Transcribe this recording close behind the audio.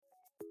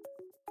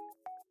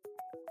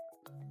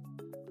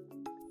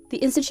The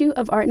Institute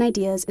of Art and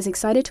Ideas is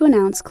excited to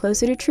announce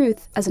Closer to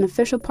Truth as an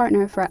official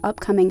partner for our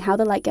upcoming How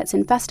the Light Gets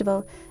In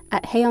festival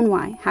at Hay on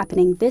Wye,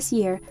 happening this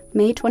year,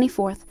 May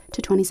 24th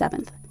to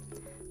 27th.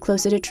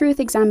 Closer to Truth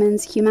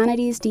examines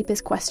humanity's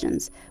deepest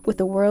questions with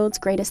the world's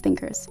greatest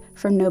thinkers,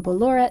 from Nobel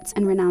laureates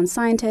and renowned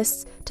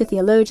scientists to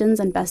theologians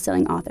and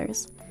best-selling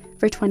authors.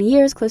 For 20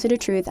 years, Closer to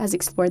Truth has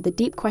explored the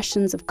deep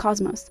questions of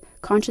cosmos,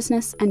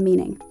 consciousness, and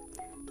meaning.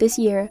 This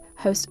year,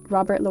 host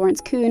Robert Lawrence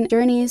Kuhn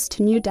journeys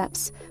to new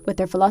depths with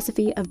their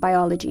Philosophy of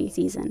Biology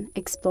season,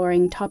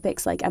 exploring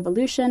topics like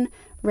evolution,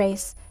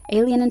 race,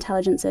 alien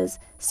intelligences,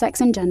 sex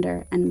and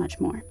gender, and much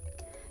more.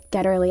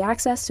 Get early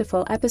access to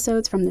full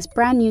episodes from this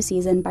brand new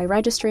season by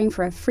registering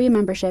for a free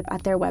membership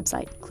at their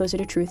website,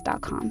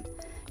 closertotruth.com.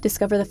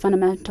 Discover the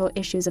fundamental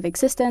issues of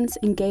existence,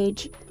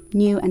 engage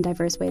new and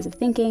diverse ways of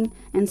thinking,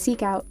 and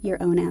seek out your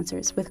own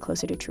answers with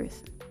Closer to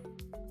Truth.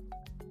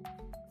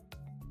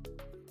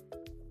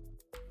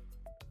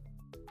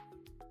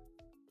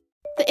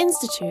 The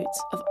Institute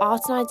of Art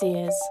and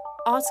Ideas,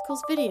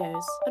 articles,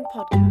 videos, and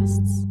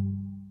podcasts.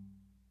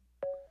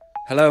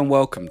 Hello and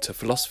welcome to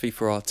Philosophy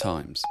for Our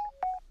Times,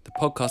 the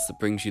podcast that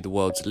brings you the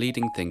world's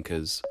leading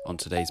thinkers on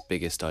today's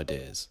biggest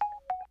ideas.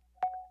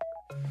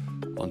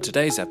 On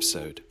today's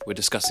episode, we're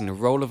discussing the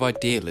role of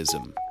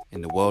idealism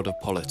in the world of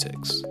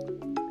politics.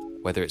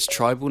 Whether it's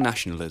tribal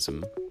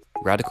nationalism,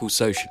 radical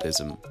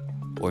socialism,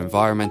 or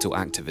environmental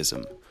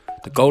activism,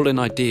 the golden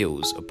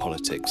ideals of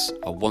politics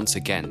are once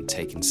again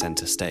taking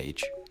centre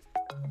stage.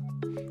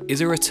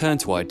 Is a return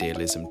to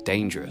idealism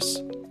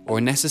dangerous, or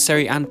a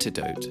necessary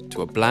antidote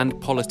to a bland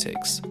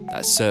politics that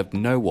has served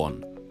no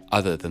one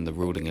other than the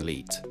ruling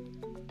elite?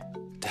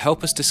 To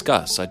help us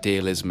discuss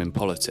idealism in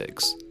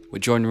politics, we're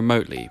joined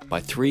remotely by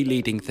three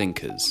leading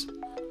thinkers: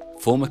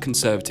 former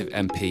Conservative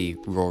MP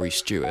Rory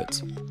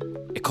Stewart,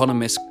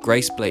 economist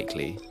Grace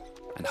Blakeley,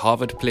 and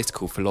Harvard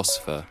political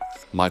philosopher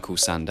Michael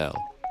Sandel.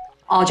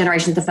 Our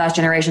generation is the first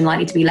generation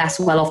likely to be less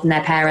well off than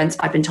their parents.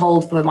 I've been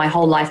told for my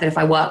whole life that if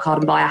I work hard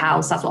and buy a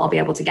house, that's what I'll be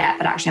able to get.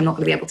 But actually, I'm not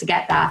going to be able to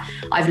get that.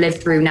 I've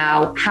lived through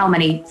now how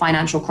many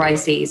financial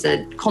crises,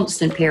 a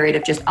constant period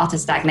of just utter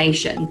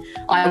stagnation.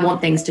 I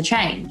want things to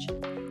change.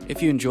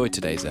 If you enjoyed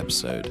today's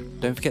episode,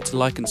 don't forget to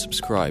like and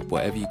subscribe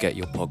wherever you get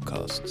your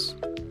podcasts.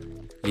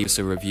 Leave us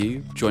a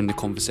review, join the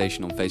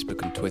conversation on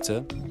Facebook and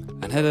Twitter,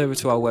 and head over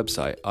to our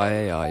website,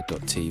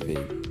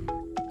 iai.tv.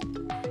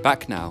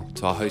 Back now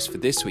to our host for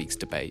this week's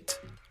debate,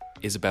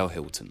 Isabel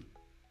Hilton.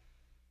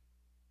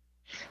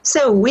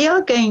 So we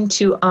are going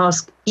to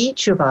ask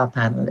each of our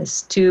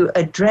panelists to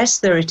address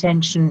their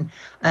attention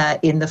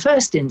in the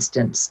first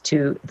instance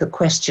to the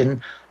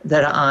question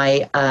that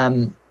I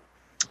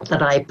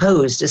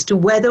posed as to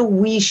whether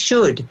we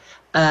should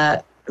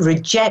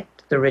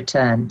reject the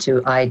return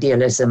to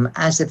idealism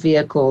as a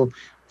vehicle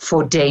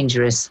for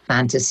dangerous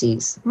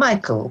fantasies.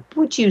 Michael,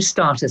 would you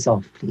start us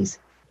off, please?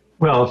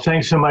 Well,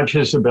 thanks so much,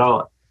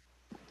 Isabel.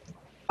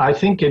 I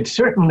think it's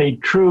certainly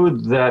true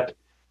that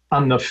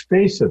on the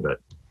face of it,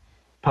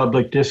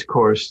 public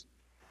discourse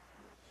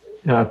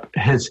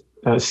has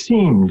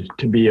seemed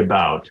to be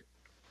about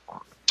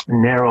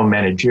narrow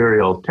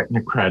managerial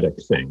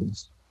technocratic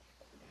things.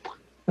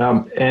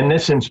 And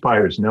this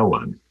inspires no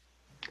one.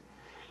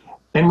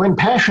 And when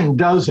passion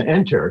does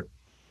enter,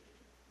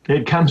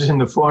 it comes in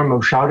the form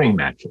of shouting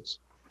matches,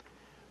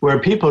 where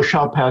people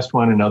shout past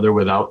one another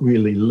without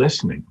really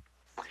listening.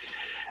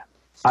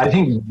 I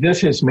think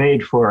this is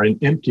made for an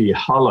empty,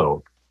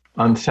 hollow,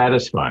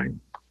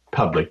 unsatisfying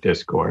public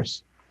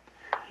discourse.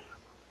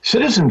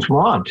 Citizens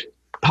want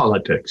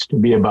politics to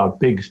be about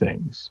big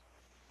things,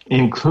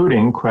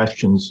 including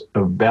questions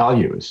of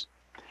values.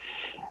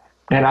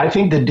 And I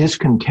think the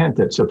discontent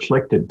that's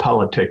afflicted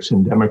politics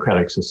in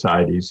democratic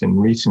societies in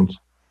recent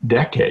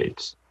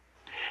decades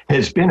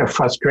has been a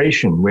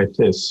frustration with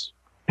this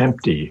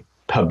empty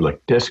public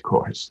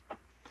discourse.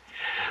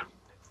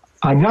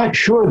 I'm not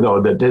sure, though,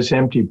 that this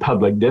empty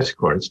public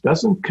discourse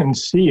doesn't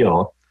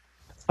conceal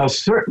a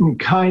certain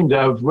kind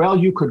of, well,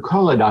 you could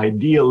call it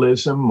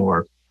idealism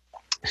or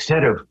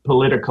set of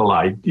political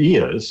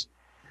ideas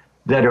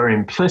that are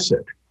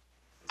implicit,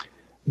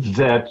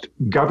 that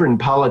govern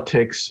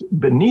politics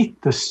beneath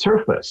the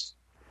surface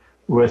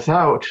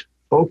without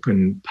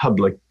open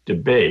public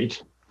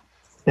debate.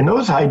 And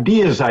those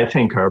ideas, I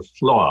think, are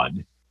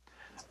flawed.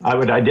 I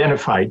would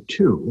identify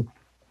two.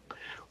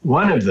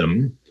 One of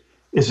them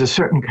is a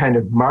certain kind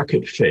of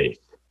market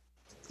faith,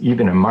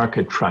 even a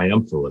market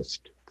triumphalist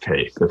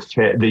faith,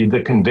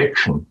 the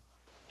conviction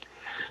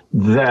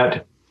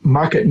that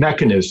market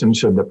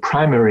mechanisms are the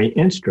primary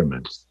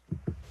instruments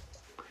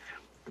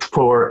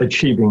for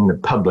achieving the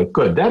public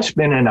good. That's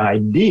been an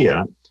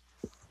idea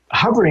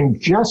hovering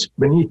just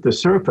beneath the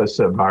surface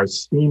of our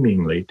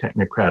seemingly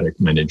technocratic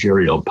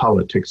managerial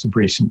politics of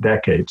recent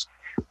decades.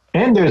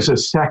 And there's a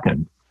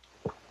second,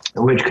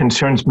 which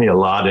concerns me a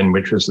lot and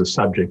which was the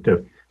subject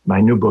of my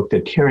new book,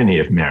 The Tyranny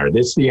of Merit.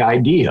 It's the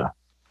idea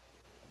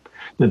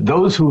that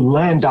those who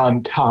land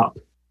on top,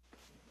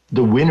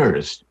 the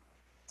winners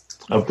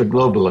of the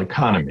global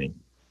economy,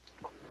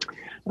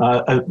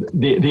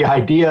 the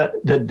idea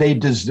that they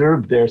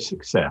deserve their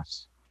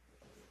success,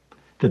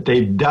 that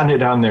they've done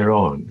it on their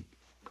own,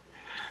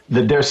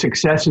 that their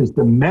success is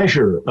the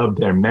measure of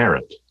their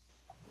merit,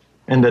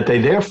 and that they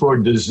therefore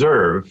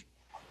deserve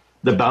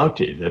the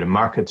bounty that a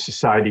market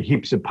society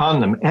heaps upon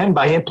them, and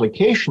by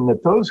implication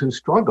that those who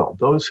struggle,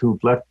 those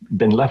who've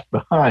been left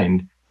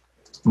behind,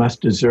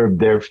 must deserve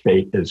their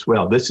fate as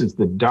well. This is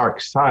the dark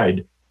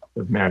side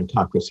of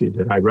meritocracy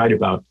that I write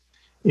about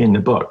in the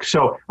book.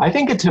 So I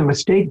think it's a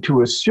mistake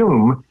to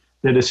assume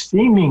that a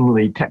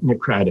seemingly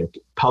technocratic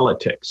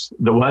politics,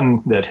 the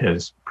one that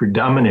has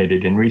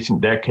predominated in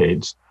recent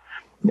decades,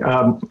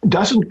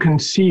 doesn't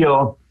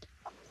conceal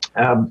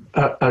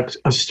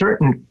a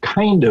certain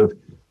kind of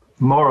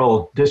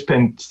moral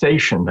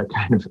dispensation, a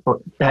kind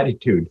of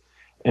attitude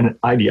and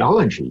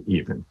ideology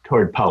even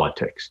toward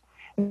politics.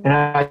 And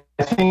I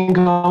think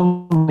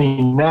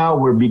only now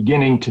we're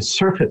beginning to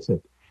surface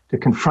it, to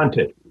confront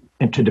it,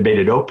 and to debate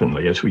it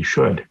openly, as we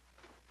should.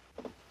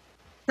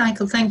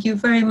 Michael, thank you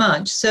very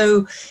much.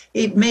 So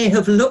it may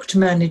have looked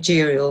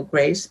managerial,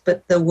 Grace,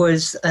 but there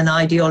was an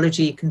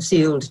ideology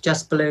concealed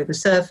just below the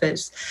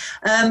surface.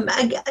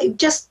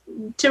 Just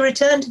to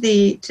return to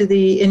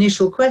the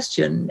initial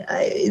question,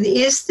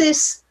 is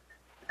this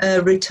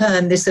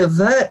return, this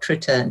overt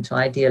return to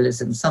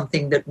idealism,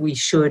 something that we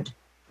should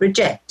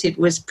reject? It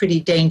was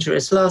pretty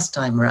dangerous last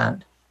time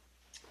around.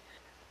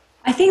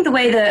 I think the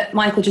way that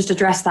Michael just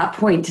addressed that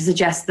point to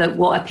suggest that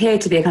what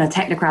appeared to be a kind of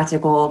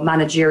technocratic or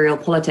managerial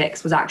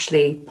politics was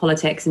actually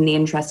politics in the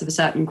interest of a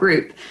certain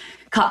group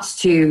cuts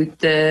to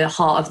the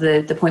heart of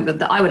the point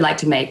that I would like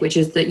to make, which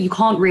is that you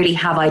can't really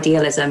have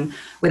idealism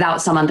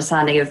without some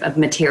understanding of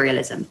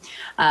materialism.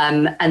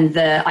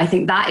 I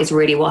think that is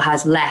really what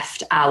has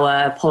left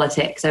our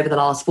politics over the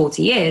last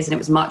 40 years, and it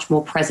was much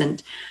more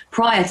present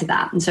prior to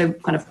that. And so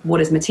kind of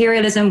what is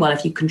materialism? Well,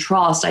 if you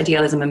contrast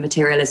idealism and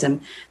materialism,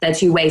 there are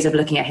two ways of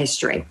looking at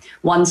history.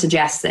 One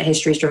suggests that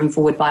history is driven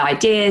forward by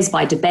ideas,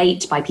 by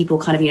debate, by people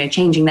kind of,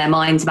 changing their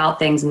minds about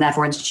things and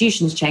therefore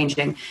institutions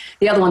changing.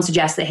 The other one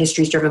suggests that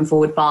history is driven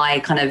forward by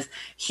kind of,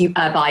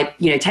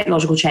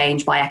 technological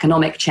change, by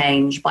economic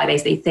change, by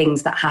basically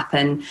things that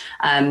happen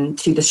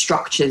to the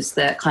structures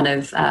that kind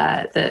of,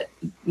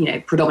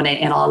 predominate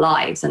in our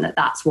lives, and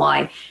that's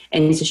why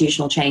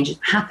institutional change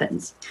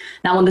happens.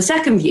 Now, on the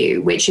second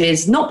view, which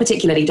is not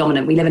particularly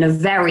dominant, we live in a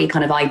very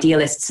kind of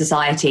idealist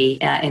society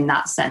in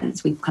that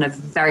sense. We kind of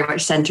very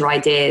much center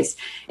ideas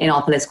in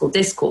our political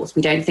discourse.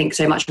 We don't think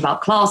so much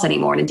about class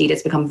anymore, and indeed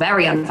it's become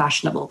very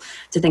unfashionable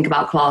to think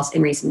about class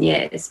in recent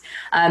years.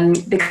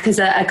 Because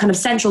a kind of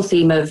central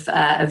theme of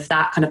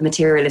that kind of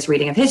materialist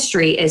reading of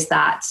history is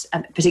that,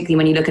 particularly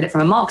when you look at it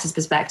from a Marxist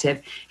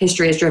perspective,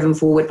 history is driven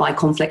forward by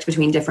conflict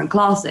between different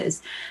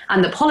classes,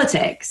 and that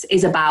politics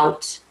is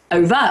about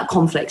overt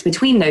conflict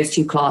between those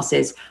two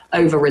classes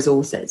over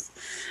resources.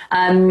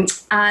 And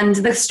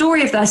the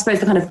story of, I suppose,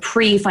 the kind of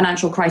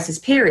pre-financial crisis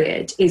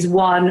period is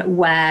one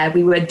where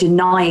we were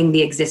denying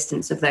the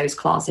existence of those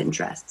class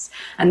interests,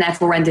 and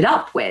therefore ended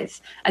up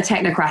with a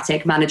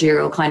technocratic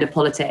managerial kind of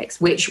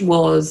politics, which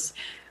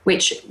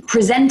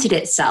presented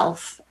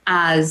itself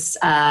as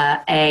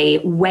a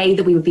way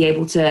that we would be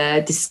able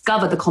to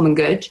discover the common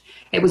good.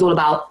 It was all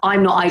about,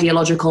 I'm not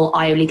ideological,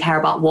 I only care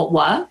about what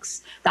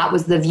works. That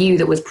was the view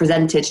that was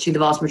presented to the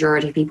vast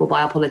majority of people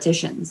by our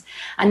politicians.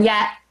 And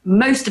yet,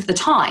 most of the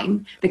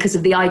time, because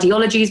of the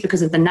ideologies,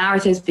 because of the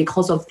narratives,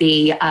 because of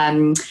the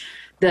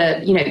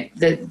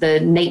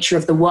nature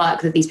of the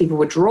work that these people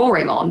were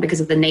drawing on, because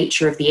of the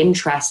nature of the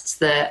interests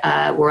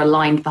that were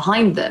aligned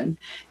behind them,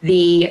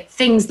 the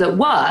things that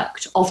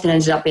worked often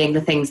ended up being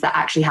the things that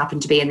actually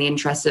happened to be in the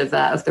interests of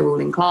the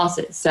ruling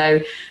classes. So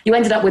you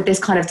ended up with this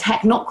kind of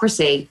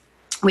technocracy,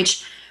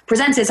 which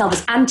presents itself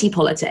as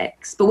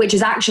anti-politics, but which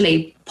is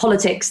actually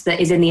politics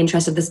that is in the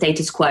interest of the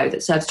status quo,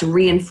 that serves to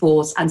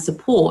reinforce and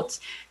support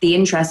the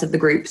interests of the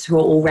groups who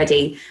are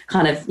already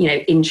kind of,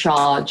 in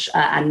charge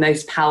and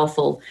most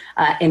powerful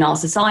in our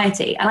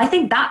society. And I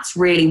think that's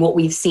really what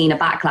we've seen a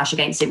backlash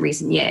against in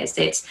recent years.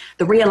 It's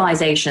the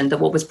realization that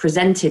what was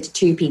presented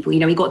to people,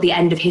 we got the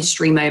end of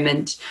history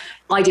moment,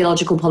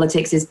 ideological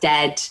politics is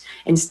dead.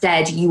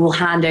 Instead, you will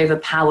hand over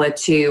power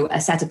to a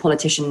set of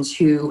politicians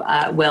who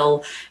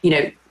will,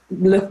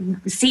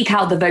 seek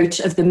out the vote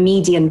of the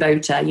median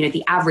voter,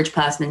 the average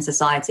person in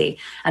society,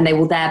 and they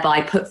will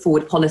thereby put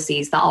forward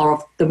policies that are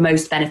of the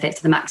most benefit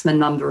to the maximum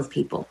number of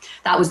people.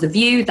 That was the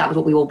view, that was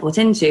what we all bought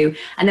into.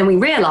 And then we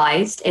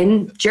realized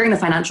during the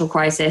financial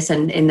crisis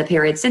and in the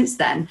period since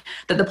then,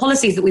 that the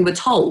policies that we were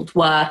told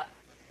were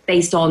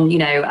based on,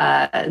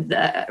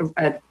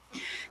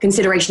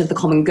 consideration of the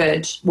common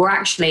good were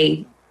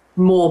actually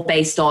more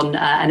based on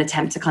an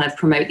attempt to kind of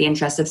promote the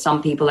interests of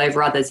some people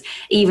over others,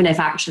 even if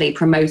actually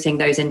promoting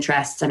those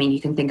interests, you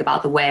can think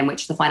about the way in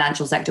which the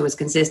financial sector was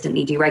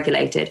consistently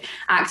deregulated,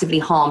 actively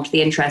harmed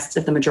the interests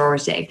of the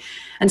majority.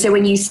 And so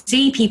when you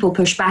see people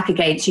push back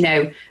against,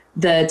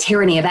 the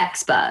tyranny of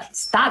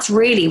experts. That's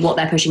really what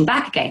they're pushing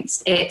back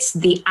against. It's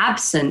the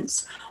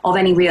absence of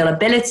any real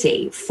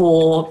ability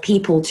for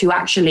people to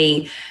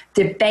actually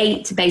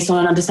debate based on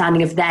an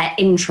understanding of their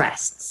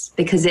interests,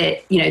 because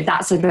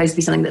that's supposed to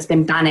be something that's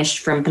been banished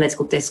from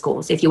political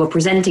discourse. If you were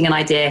presenting an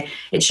idea,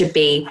 it should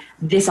be,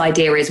 this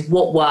idea is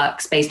what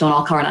works based on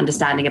our current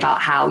understanding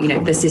about how,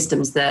 the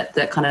systems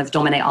that kind of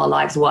dominate our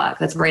lives work.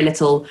 There's very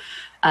little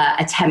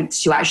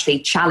attempt to actually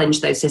challenge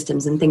those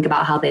systems and think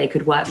about how they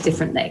could work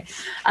differently.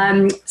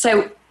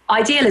 So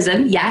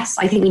idealism, yes,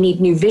 I think we need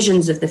new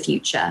visions of the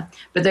future,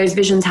 but those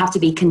visions have to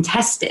be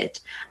contested.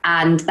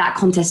 And that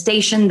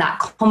contestation, that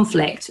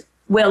conflict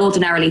will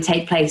ordinarily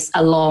take place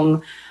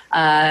along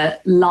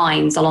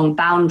lines, along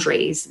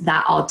boundaries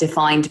that are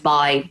defined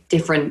by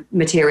different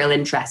material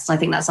interests. I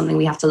think that's something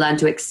we have to learn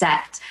to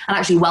accept and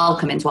actually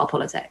welcome into our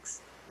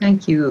politics.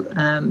 Thank you,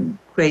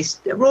 Grace.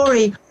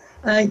 Rory,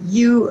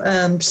 you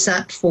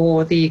sat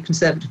for the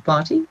Conservative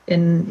Party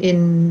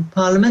in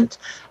Parliament,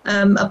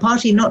 a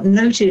party not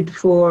noted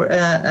for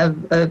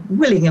a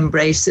willing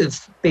embrace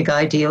of big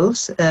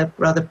ideals,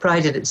 rather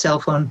prided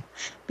itself on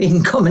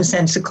being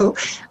commonsensical.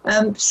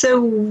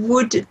 So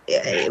would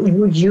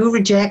you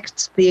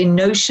reject the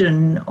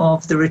notion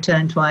of the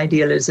return to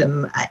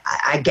idealism,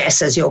 I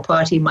guess, as your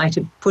party might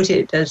have put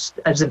it,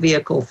 as a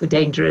vehicle for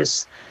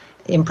dangerous,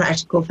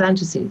 impractical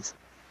fantasies?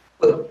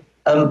 Well,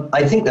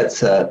 I think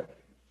that's a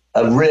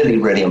really,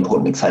 really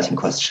important, exciting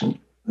question.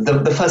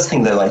 The first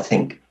thing, though, I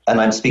think, and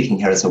I'm speaking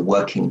here as a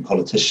working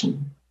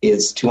politician,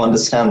 is to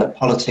understand that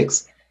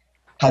politics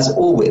has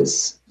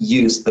always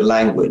used the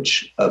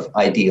language of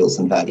ideals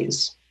and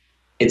values.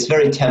 It's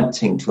very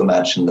tempting to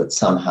imagine that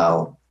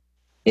somehow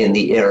in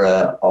the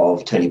era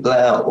of Tony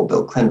Blair or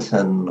Bill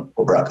Clinton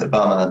or Barack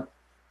Obama,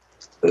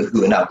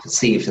 who are now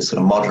perceived as sort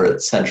of moderate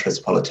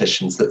centrist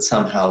politicians, that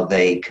somehow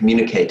they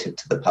communicated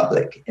to the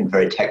public in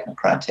very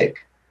technocratic,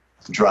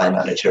 dry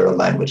managerial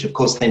language. Of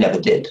course, they never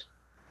did.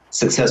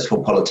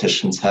 Successful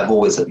politicians have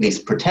always at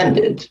least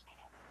pretended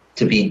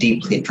to be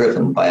deeply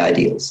driven by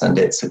ideals. And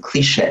it's a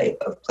cliche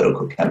of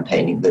political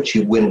campaigning that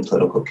you win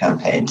political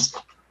campaigns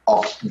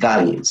off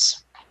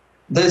values.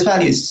 Those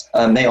values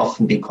may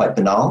often be quite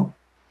banal.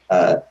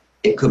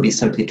 It could be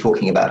simply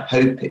talking about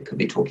hope. It could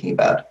be talking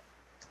about,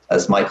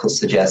 as Michael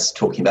suggests,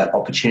 talking about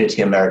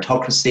opportunity and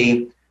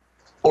meritocracy.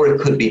 Or it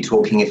could be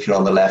talking, if you're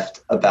on the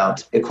left,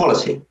 about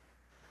equality.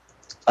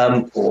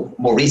 Or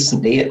more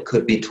recently, it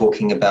could be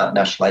talking about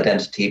national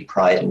identity,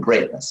 pride, and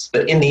greatness.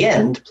 But in the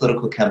end,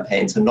 political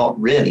campaigns are not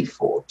really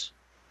fought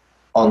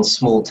on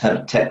small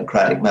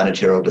technocratic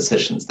managerial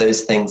decisions.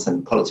 Those things,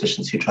 and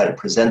politicians who try to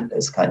present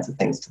those kinds of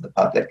things to the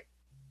public,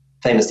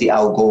 famously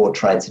Al Gore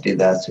tried to do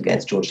that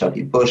against George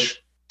W. Bush,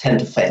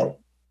 tend to fail.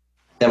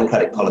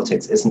 Democratic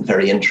politics isn't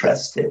very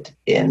interested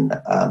in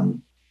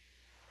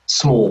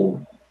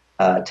small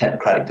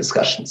technocratic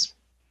discussions.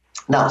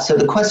 Now, so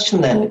the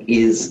question then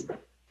is,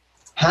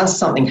 has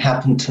something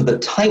happened to the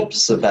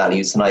types of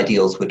values and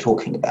ideals we're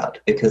talking about?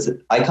 Because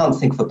I can't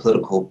think of a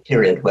political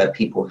period where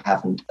people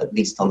haven't, at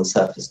least on the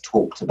surface,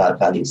 talked about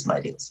values and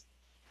ideals.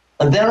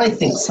 And there I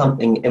think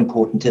something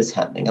important is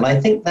happening. And I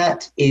think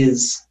that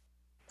is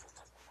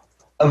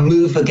a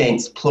move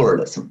against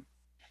pluralism.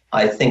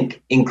 I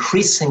think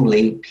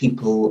increasingly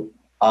people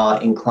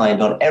are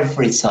inclined on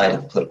every side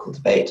of the political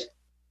debate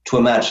to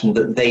imagine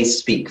that they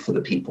speak for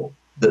the people,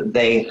 that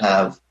they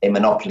have a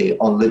monopoly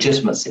on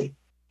legitimacy,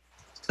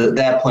 that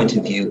their point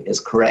of view is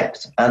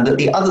correct, and that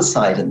the other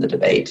side in the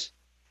debate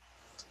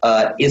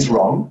is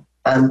wrong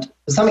and,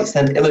 to some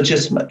extent,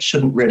 illegitimate,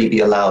 shouldn't really be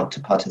allowed to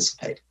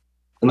participate.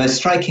 The most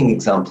striking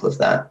example of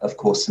that, of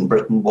course, in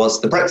Britain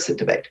was the Brexit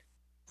debate.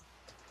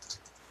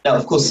 Now,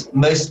 of course,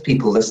 most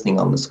people listening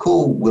on this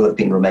call will have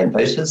been Remain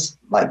voters.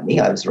 Like me,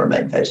 I was a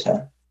Remain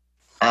voter,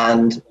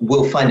 and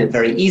will find it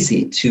very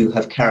easy to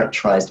have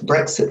characterized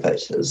Brexit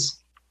voters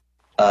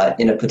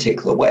in a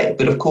particular way.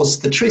 But of course,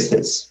 the truth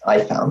is,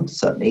 I found,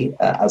 certainly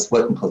as a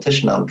working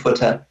politician on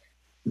Twitter,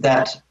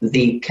 that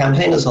the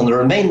campaigners on the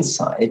Remain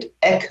side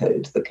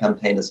echoed the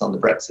campaigners on the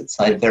Brexit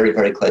side very,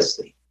 very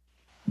closely.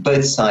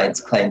 Both sides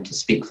claimed to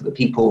speak for the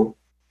people.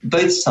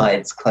 Both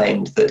sides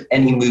claimed that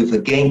any move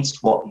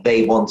against what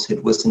they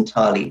wanted was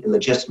entirely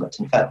illegitimate.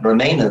 In fact,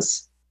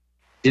 Remainers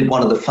did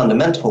one of the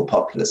fundamental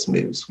populist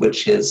moves,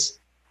 which is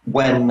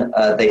when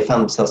they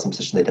found themselves in a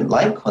position they didn't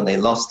like, when they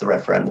lost the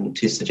referendum,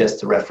 to suggest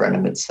the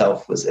referendum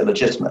itself was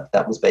illegitimate.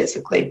 That was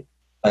basically,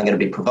 I'm going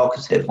to be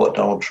provocative, what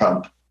Donald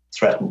Trump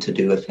threatened to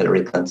do if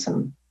Hillary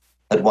Clinton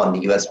had won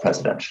the US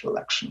presidential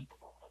election.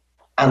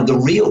 And the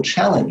real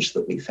challenge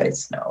that we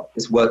face now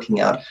is working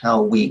out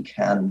how we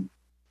can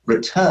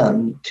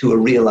return to a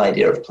real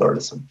idea of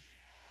pluralism,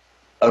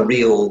 a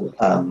real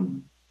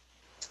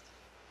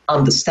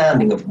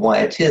understanding of why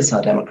it is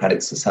our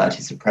democratic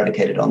societies are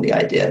predicated on the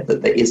idea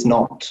that there is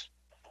not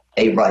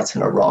a right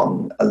and a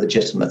wrong, a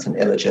legitimate and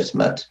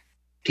illegitimate,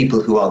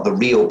 people who are the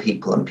real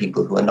people and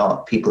people who are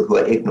not, people who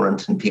are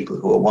ignorant and people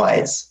who are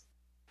wise.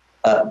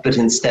 But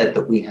instead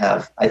that we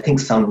have, I think,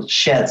 some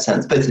shared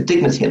sense, both of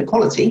dignity and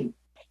equality,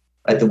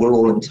 right, that we're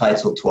all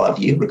entitled to our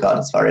view,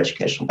 regardless of our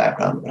educational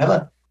background or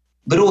whatever,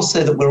 but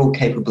also that we're all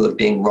capable of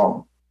being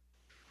wrong,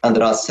 and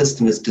that our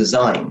system is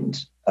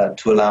designed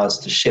to allow us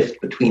to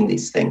shift between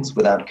these things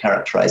without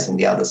characterizing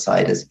the other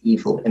side as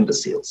evil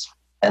imbeciles.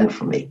 End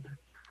from me.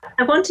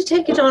 I want to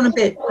take it on a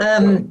bit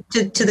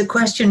to the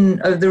question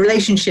of the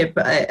relationship,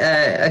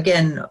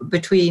 again,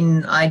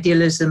 between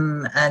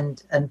idealism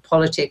and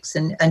politics,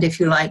 and if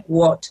you like,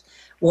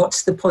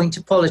 what's the point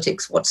of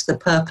politics? What's the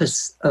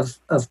purpose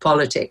of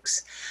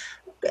politics?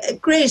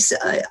 Grace,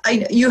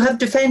 you have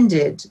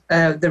defended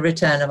the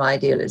return of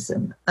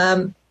idealism.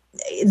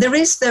 There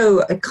is,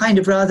 though, a kind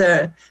of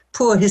rather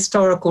poor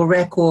historical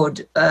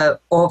record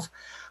of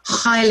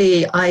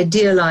highly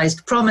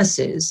idealized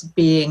promises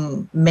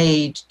being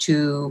made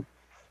to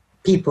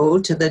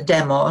people, to the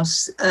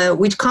demos,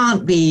 which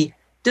can't be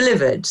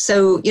delivered.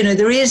 So,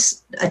 there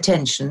is a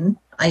tension,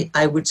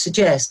 I would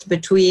suggest,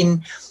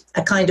 between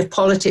a kind of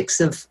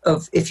politics of,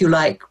 if you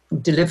like,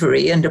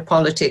 delivery and a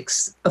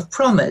politics of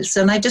promise.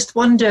 And I just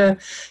wonder,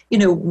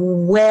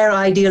 where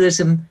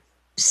idealism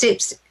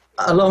sits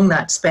along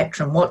that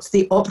spectrum. What's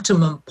the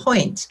optimum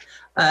point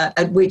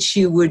at which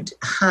you would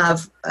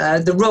have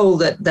the role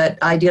that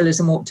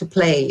idealism ought to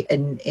play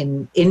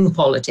in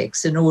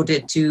politics in order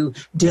to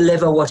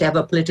deliver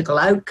whatever political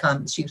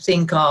outcomes you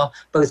think are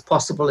both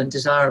possible and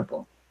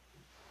desirable?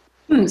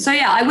 So,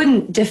 yeah, I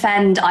wouldn't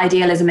defend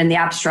idealism in the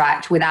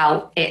abstract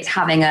without it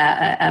having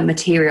a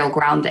material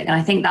grounding. And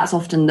I think that's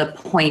often the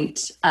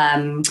point.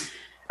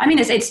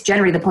 It's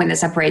generally the point that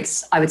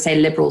separates, I would say,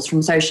 liberals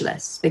from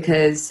socialists,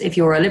 because if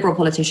you're a liberal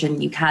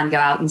politician, you can go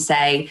out and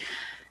say,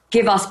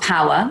 give us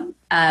power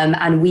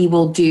and we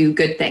will do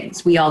good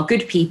things. We are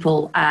good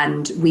people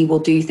and we will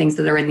do things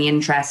that are in the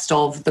interest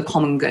of the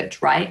common good,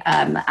 right?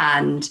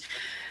 And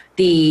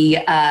the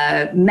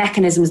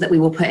mechanisms that we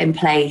will put in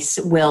place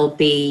will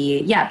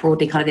be,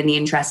 broadly kind of in the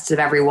interests of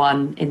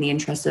everyone, in the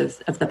interests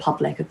of the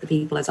public, of the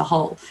people as a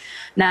whole.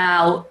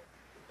 Now,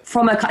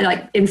 from a kind of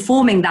like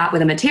informing that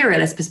with a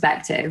materialist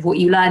perspective, what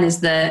you learn is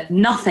that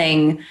no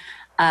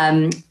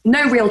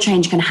real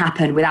change can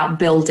happen without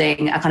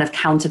building a kind of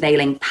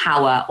countervailing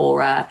power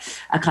or a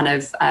kind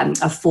of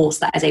a force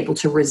that is able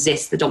to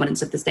resist the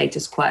dominance of the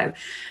status quo.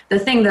 The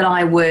thing that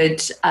I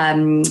would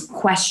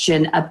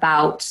question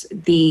about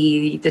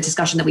the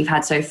discussion that we've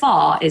had so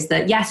far is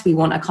that, yes, we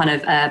want a kind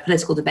of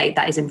political debate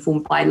that is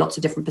informed by lots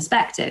of different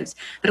perspectives.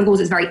 But of course,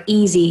 it's very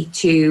easy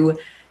to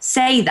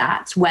say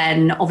that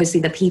when obviously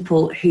the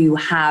people who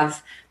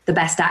have the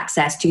best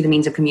access to the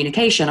means of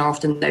communication are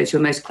often those who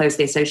are most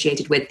closely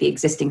associated with the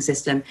existing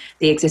system,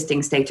 the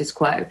existing status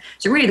quo.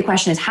 So really the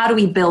question is, how do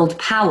we build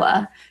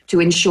power to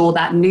ensure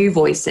that new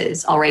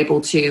voices are able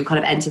to kind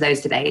of enter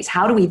those debates?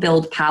 How do we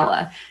build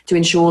power to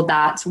ensure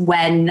that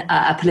when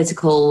a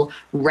political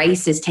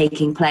race is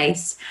taking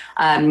place,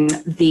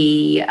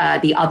 the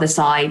other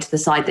side, the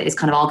side that is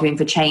kind of arguing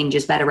for change,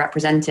 is better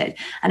represented?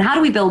 And how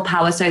do we build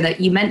power so that,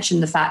 you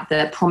mentioned the fact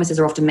that promises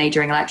are often made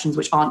during elections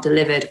which aren't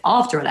delivered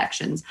after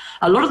elections?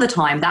 A lot of the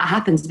time that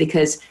happens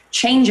because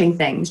changing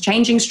things,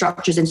 changing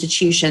structures,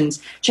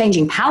 institutions,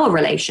 changing power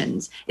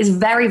relations is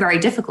very, very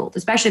difficult,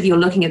 especially if you're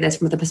looking at this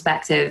from the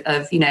perspective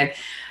of,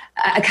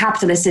 a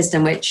capitalist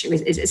system which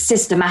is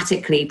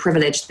systematically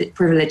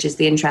privileges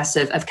the interests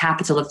of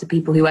capital, of the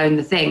people who own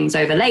the things,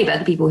 over labor,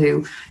 the people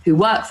who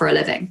work for a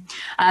living.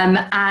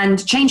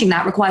 And changing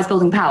that requires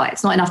building power.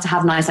 It's not enough to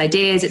have nice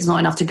ideas. It's not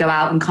enough to go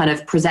out and kind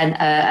of present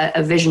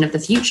a vision of the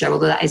future,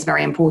 although that is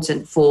very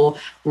important for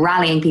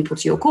rallying people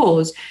to your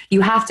cause.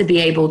 You have to be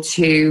able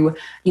to,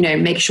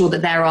 make sure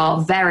that there are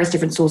various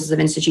different sources of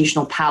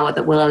institutional power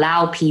that will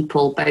allow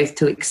people both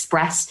to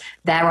express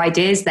their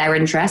ideas, their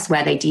interests,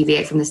 where they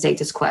deviate from the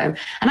status quo,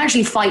 and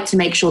actually fight to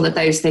make sure that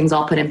those things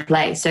are put in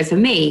place. So for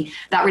me,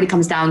 that really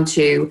comes down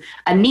to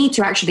a need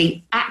to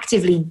actually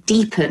actively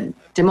deepen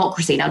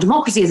democracy. Now,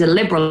 democracy is a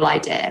liberal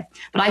idea,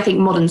 but I think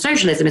modern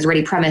socialism is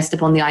really premised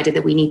upon the idea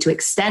that we need to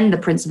extend the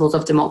principles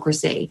of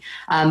democracy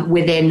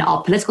within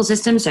our political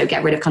system. So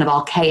get rid of kind of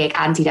archaic,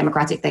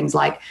 anti-democratic things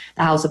like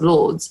the House of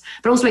Lords,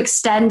 but also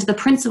extend the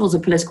principles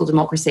of political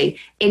democracy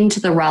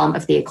into the realm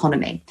of the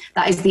economy.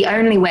 That is the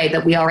only way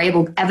that we are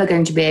ever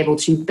going to be able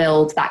to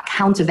build that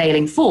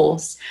countervailing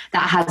force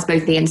that has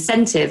both the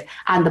incentive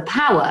and the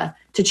power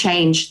to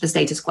change the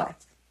status quo.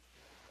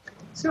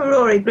 So,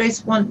 Rory,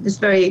 Grace is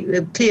very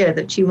clear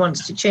that she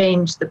wants to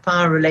change the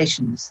power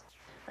relations,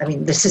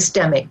 the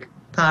systemic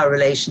power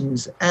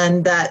relations,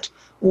 and that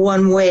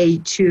one way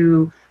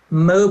to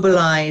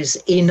mobilize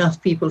enough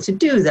people to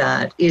do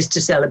that is to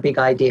sell a big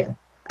idea.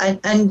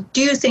 And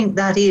do you think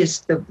that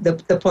is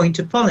the point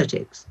of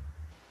politics?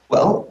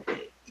 Well,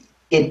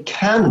 it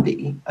can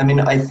be.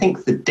 I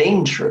think the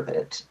danger of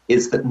it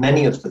is that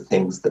many of the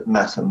things that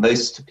matter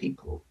most to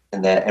people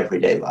in their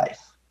everyday life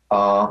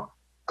are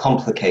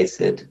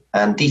complicated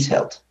and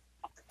detailed,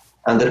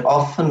 and that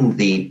often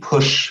the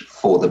push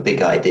for the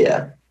big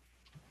idea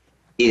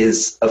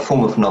is a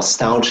form of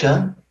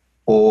nostalgia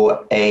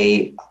or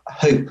a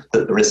hope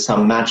that there is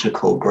some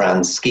magical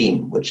grand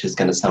scheme which is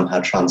going to somehow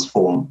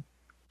transform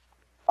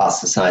our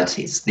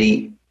societies.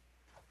 The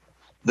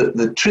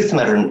truth of the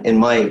matter, in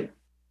my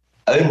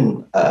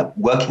own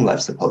working life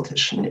as a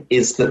politician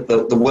is that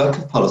the work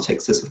of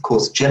politics is, of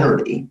course,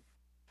 generally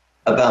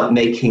about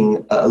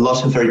making a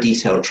lot of very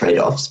detailed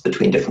trade-offs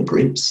between different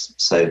groups.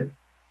 So,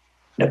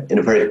 in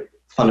a very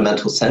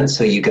fundamental sense,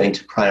 so you're going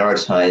to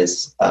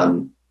prioritize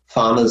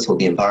farmers or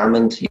the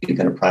environment, you're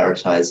going to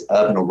prioritize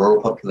urban or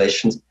rural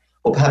populations,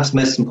 or perhaps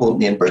most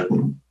importantly in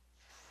Britain,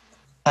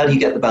 how do you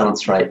get the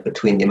balance right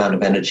between the amount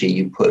of energy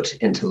you put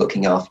into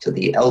looking after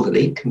the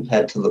elderly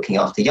compared to looking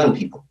after young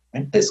people,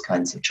 right? Those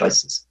kinds of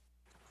choices.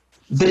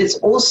 But it's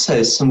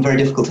also some very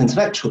difficult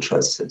intellectual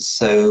choices.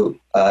 So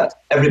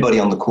everybody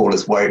on the call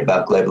is worried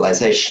about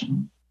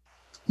globalization.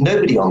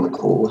 Nobody on the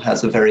call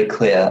has a very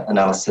clear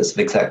analysis of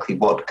exactly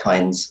what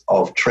kinds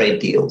of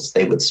trade deals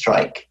they would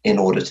strike in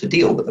order to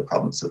deal with the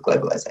problems of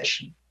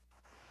globalization.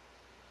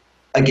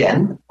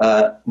 Again,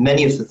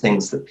 many of the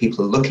things that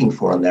people are looking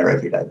for in their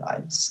everyday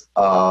lives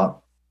are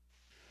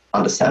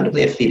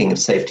understandably a feeling of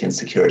safety and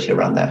security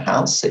around their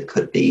house. It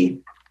could be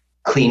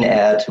clean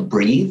air to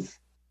breathe.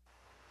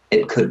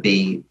 It could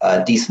be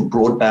decent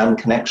broadband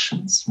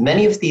connections.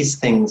 Many of these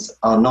things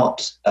are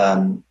not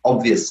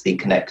obviously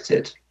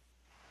connected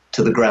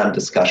to the grand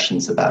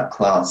discussions about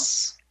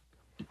class,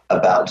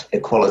 about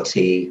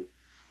equality,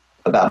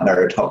 about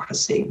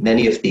meritocracy.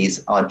 Many of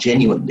these are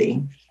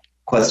genuinely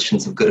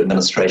questions of good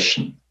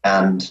administration.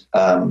 And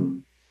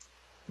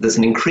there's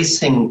an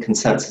increasing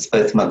consensus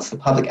both amongst the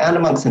public and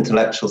amongst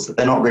intellectuals that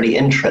they're not really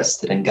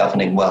interested in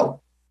governing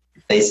well.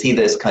 They see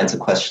those kinds of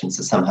questions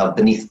as somehow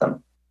beneath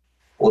them.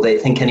 Or they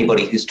think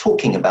anybody who's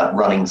talking about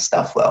running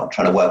stuff well,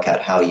 trying to work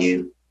out how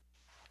you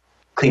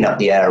clean up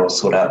the air or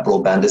sort out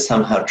broadband, is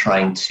somehow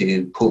trying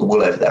to pull the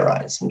wool over their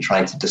eyes and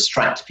trying to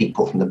distract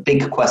people from the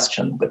big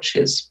question, which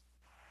is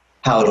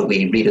how do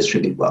we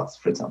redistribute wealth,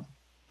 for example.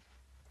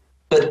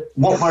 But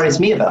what worries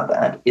me about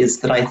that is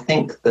that I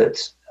think that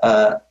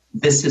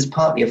this is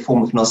partly a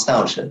form of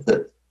nostalgia,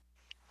 that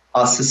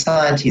our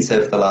societies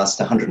over the last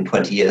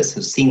 120 years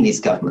have seen these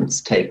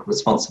governments take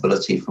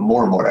responsibility for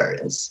more and more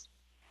areas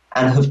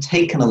and have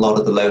taken a lot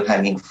of the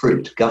low-hanging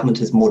fruit. Government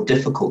is more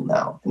difficult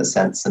now, in a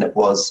sense, than it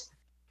was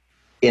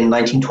in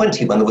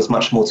 1920, when there was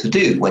much more to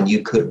do, when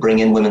you could bring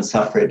in women's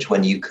suffrage,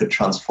 when you could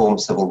transform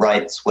civil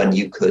rights, when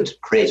you could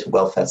create a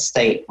welfare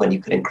state, when you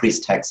could increase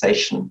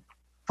taxation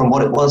from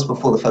what it was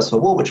before the First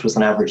World War, which was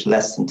on average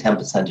less than 10%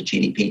 of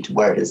GDP, to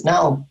where it is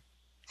now,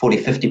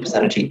 40-50%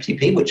 of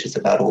GDP, which is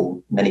about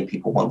all many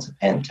people want to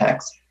pay in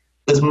tax.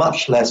 There's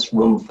much less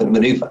room for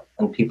maneuver,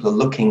 and people are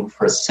looking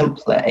for a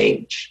simpler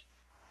age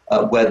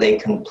where they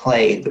can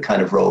play the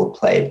kind of role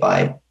played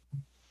by,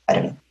 I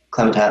don't know,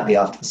 Clement Attlee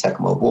after the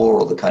Second World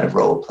War, or the kind of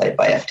role played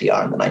by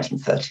FDR in the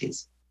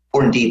 1930s,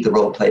 or indeed the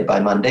role played by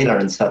Mandela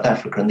in South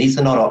Africa. And these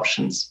are not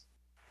options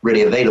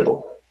really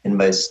available in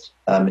most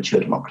mature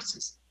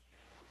democracies.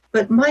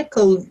 But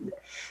Michael,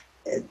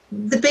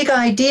 the big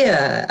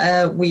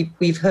idea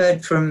we've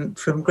heard from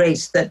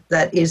Grace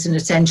that is an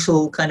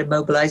essential kind of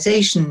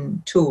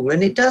mobilization tool,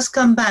 and it does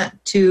come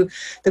back to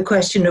the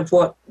question of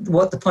what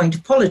the point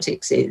of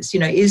politics is.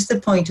 Is the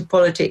point of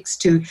politics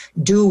to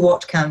do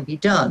what can be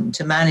done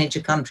to manage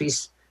a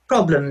country's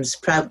problems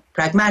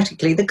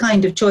pragmatically, the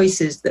kind of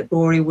choices that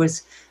Rory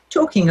was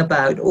talking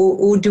about,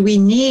 or do we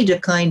need a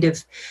kind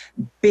of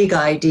big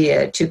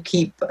idea to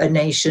keep a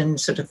nation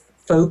sort of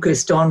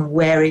focused on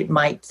where it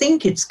might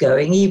think it's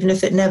going, even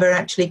if it never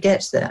actually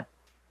gets there?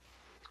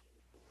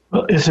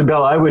 Well,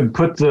 Isabel, I would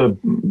put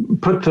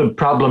the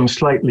problem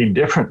slightly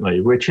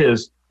differently, which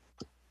is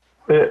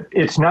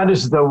it's not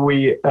as though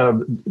we,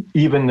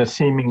 even the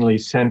seemingly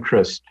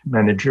centrist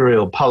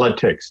managerial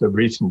politics of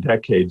recent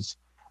decades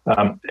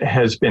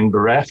has been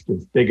bereft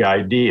of big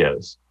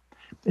ideas.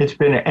 It's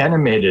been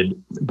animated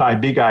by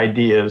big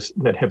ideas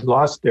that have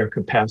lost their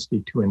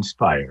capacity to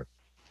inspire,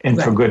 and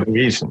right, for good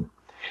reason.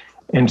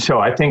 And so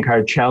I think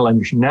our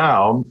challenge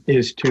now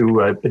is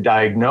to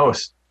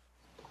diagnose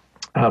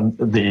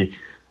the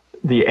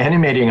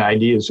animating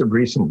ideas of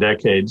recent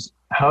decades,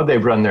 how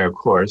they've run their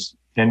course,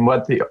 and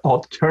what the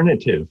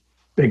alternative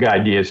big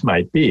ideas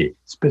might be,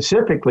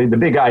 specifically the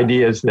big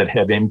ideas that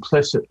have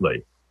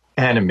implicitly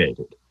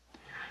animated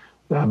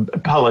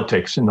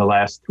politics in the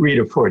last 3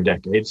 to 4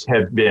 decades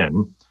have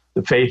been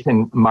the faith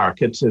in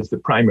markets as the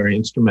primary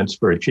instruments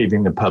for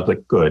achieving the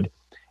public good,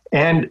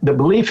 and the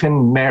belief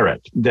in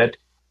merit, that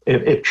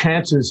if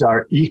chances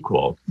are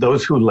equal,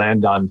 those who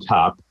land on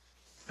top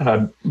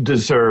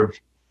deserve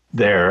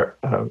their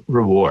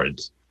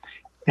rewards.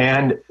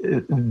 And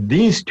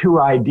these two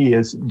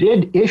ideas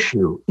did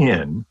issue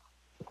in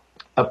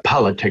a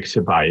politics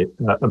of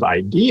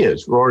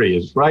ideas. Rory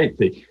is right.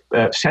 The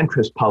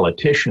centrist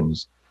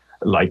politicians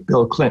like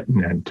Bill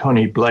Clinton and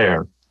Tony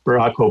Blair,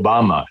 Barack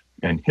Obama,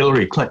 and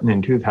Hillary Clinton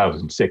in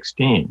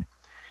 2016,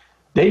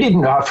 they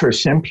didn't offer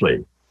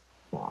simply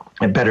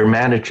a better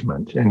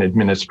management and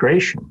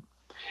administration.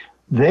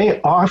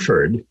 They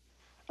offered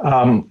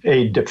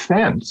a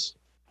defense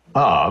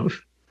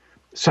of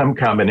some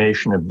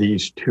combination of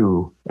these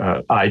two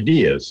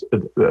ideas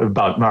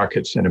about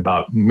markets and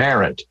about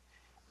merit.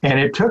 And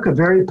it took a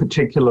very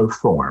particular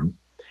form.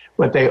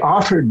 What they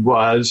offered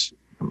was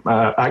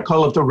I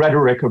call it the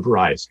rhetoric of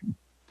rising.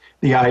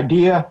 The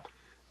idea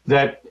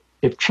that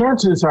if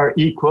chances are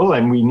equal,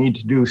 and we need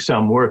to do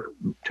some work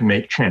to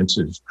make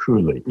chances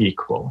truly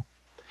equal,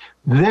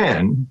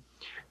 then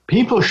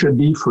people should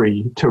be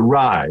free to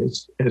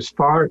rise as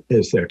far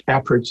as their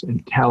efforts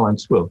and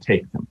talents will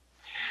take them.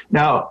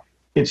 Now,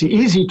 it's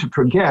easy to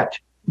forget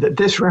that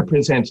this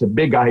represents a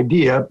big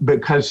idea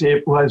because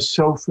it was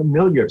so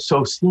familiar,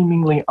 so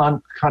seemingly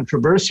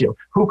uncontroversial.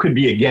 Who could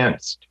be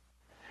against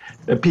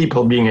the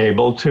people being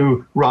able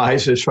to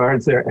rise as far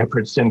as their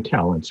efforts and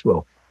talents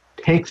will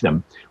take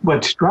them?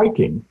 What's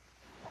striking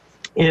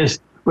is,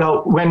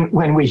 well,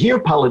 when we hear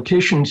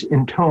politicians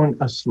intone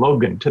a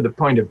slogan to the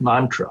point of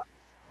mantra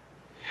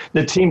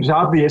that seems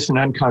obvious and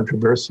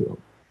uncontroversial,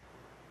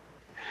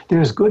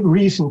 there's good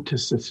reason to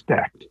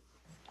suspect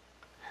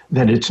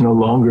that it's no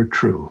longer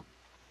true,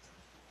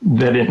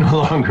 that it no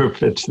longer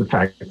fits the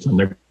facts on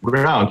the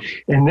ground.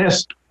 And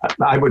this,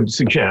 I would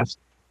suggest,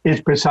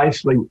 is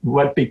precisely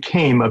what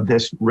became of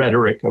this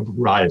rhetoric of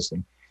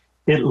rising.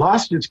 It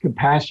lost its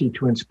capacity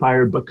to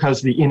inspire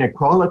because the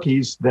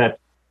inequalities that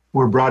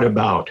were brought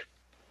about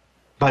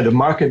by the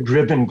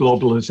market-driven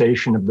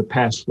globalization of the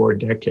past 4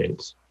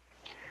 decades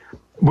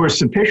were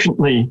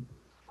sufficiently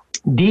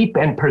deep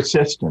and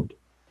persistent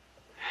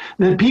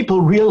that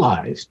people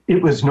realized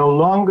it was no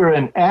longer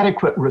an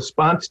adequate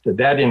response to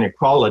that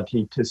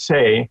inequality to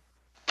say,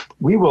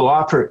 we will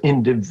offer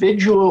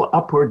individual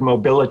upward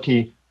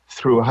mobility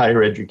through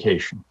higher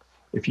education.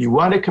 If you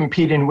want to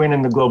compete and win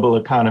in the global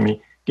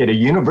economy, get a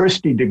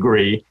university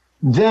degree,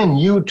 then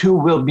you too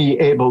will be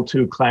able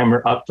to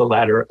clamber up the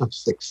ladder of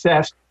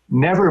success.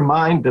 Never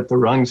mind that the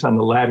rungs on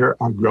the ladder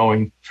are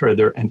growing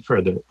further and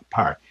further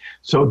apart.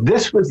 So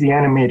this was the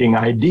animating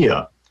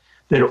idea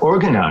that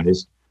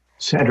organized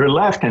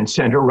center-left and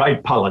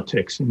center-right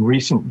politics in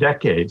recent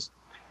decades.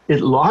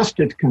 It lost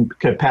its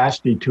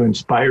capacity to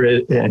inspire,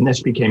 and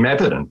this became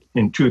evident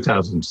in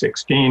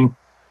 2016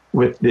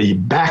 with the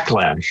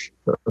backlash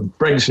of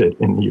Brexit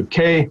in the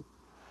UK,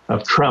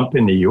 of Trump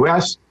in the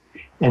US.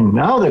 And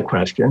now the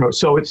question, or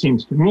so it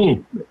seems to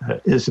me,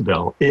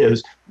 Isabel,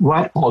 is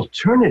what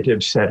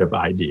alternative set of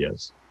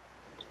ideas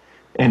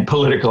and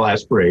political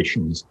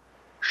aspirations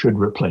should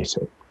replace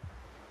it?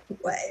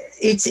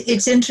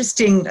 It's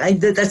interesting.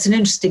 That's an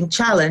interesting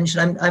challenge.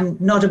 I'm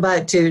not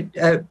about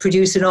to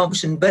produce an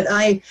option, but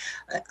I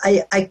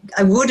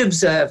would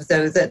observe,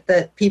 though,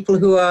 that people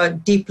who are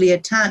deeply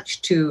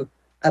attached to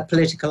a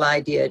political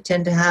idea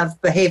tend to have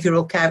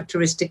behavioral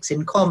characteristics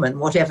in common,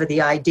 whatever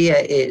the idea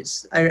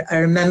is. I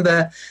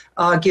remember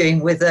arguing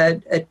with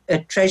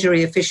a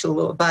Treasury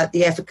official about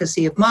the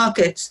efficacy of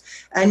markets,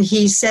 and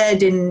he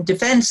said in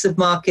defense of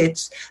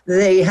markets,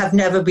 they have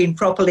never been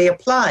properly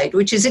applied,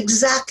 which is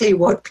exactly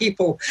what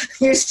people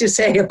used to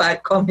say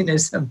about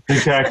communism.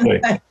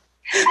 Exactly.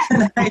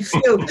 And I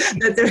feel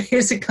that there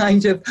is a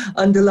kind of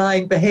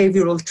underlying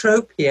behavioral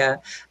trope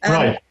here.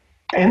 Right.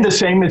 And the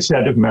same is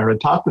said of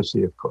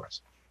meritocracy, of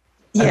course.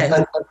 Yes.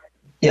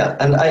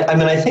 And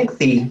I think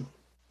the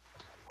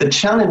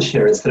challenge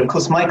here is that, of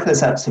course, Michael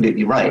is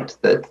absolutely right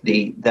that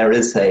there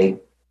is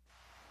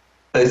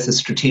both a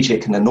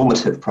strategic and a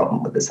normative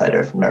problem with this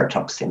idea of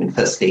meritocracy. I mean,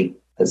 firstly,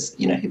 as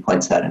he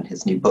points out in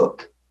his new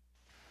book,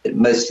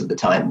 most of the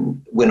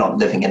time we're not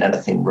living in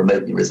anything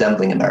remotely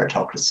resembling a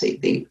meritocracy.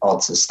 The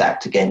odds are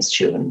stacked against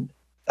you in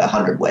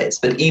 100 ways.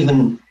 But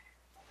even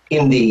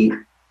in the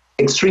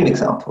extreme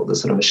example, the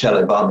sort of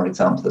Michelle Obama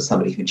example of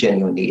somebody who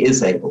genuinely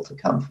is able to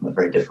come from a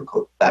very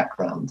difficult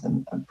background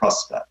and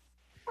prosper,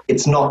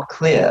 it's not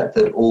clear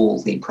that all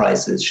the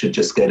prizes should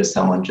just go to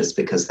someone just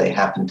because they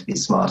happen to be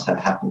smarter,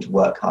 happen to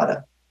work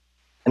harder.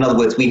 In other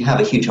words, we have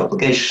a huge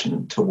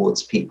obligation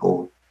towards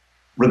people,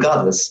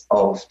 regardless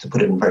of, to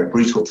put it in very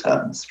brutal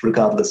terms,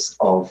 regardless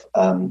of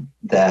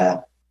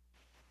their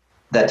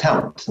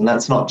talent. And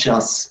that's not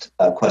just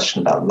a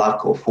question about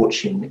luck or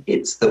fortune,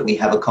 it's that we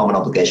have a common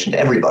obligation to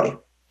everybody,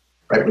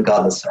 right?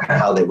 Regardless of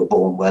how they were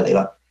born, where they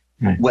are,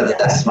 whether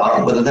they're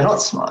smart, whether they're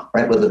not smart,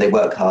 right? Whether they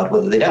work hard,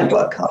 whether they don't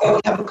work hard,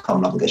 we have a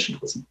common obligation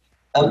towards them.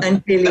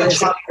 And clearly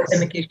it's an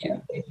academic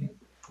issue.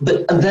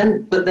 But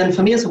then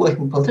for me as a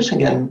working politician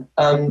again,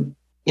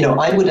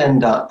 I would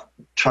end up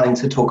trying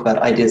to talk about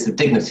ideas of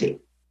dignity,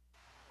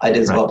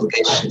 ideas of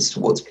obligations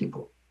towards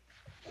people.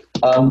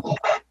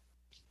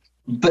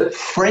 But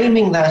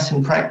framing that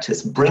in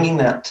practice, bringing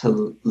that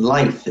to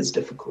life is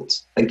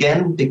difficult.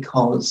 Again,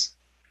 because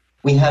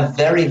we have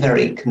very,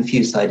 very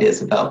confused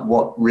ideas about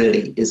what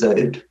really is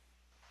owed.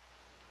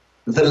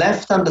 The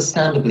left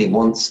understandably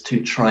wants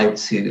to try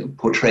to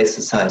portray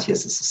society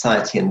as a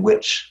society in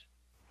which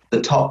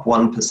the top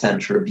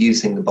 1% are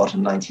abusing the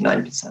bottom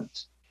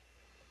 99%.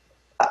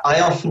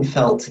 I often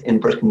felt in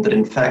Britain that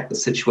in fact the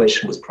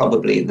situation was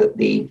probably that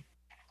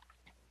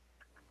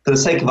for the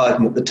sake of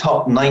argument, the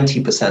top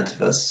 90%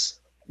 of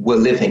us were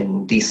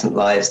living decent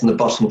lives and the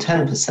bottom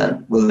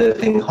 10% were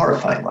living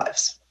horrifying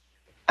lives.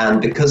 And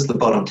because the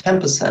bottom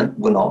 10%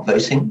 were not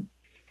voting,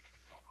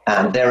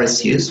 and their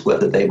issues,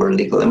 whether they were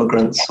illegal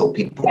immigrants or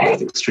people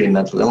with extreme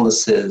mental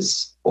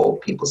illnesses or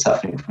people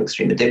suffering from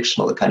extreme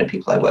addiction or the kind of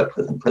people I worked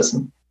with in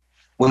prison,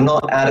 were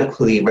not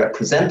adequately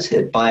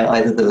represented by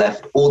either the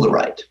left or the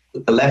right.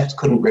 The left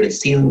couldn't really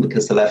see them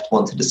because the left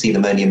wanted to see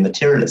them only in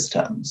materialist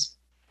terms,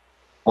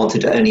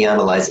 wanted to only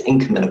analyze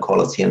income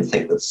inequality and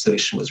think that the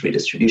solution was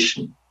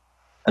redistribution,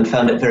 and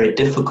found it very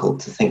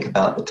difficult to think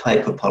about the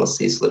type of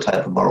policies or the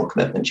type of moral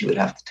commitment you would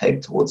have to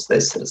take towards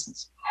those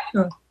citizens.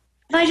 Sure.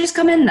 Can I just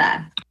come in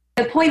there?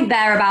 The point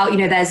there about,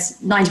 there's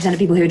 90% of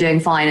people who are doing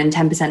fine and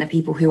 10% of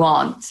people who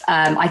aren't.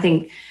 I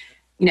think,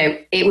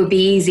 it would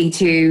be easy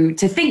to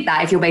think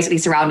that if you're basically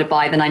surrounded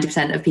by the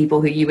 90% of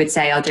people who you would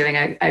say are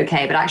doing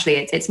okay, but actually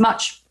it's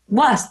much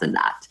worse than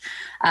that.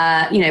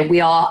 We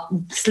are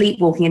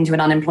sleepwalking into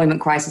an unemployment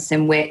crisis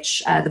in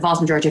which the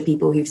vast majority of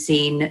people who've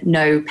seen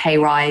no pay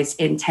rise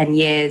in 10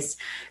 years,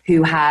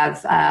 who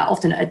have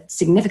often a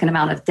significant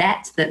amount of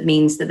debt that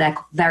means that they're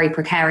very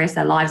precarious,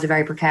 their lives are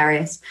very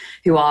precarious,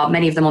 who are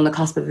many of them on the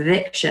cusp of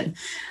eviction.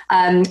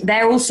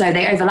 They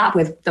overlap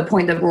with the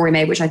point that Rory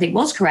made, which I think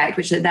was correct,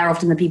 which is that they're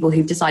often the people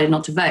who've decided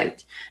not to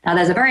vote. Now,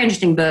 there's a very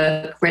interesting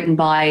book written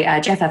by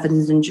Jeff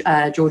Evans and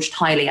James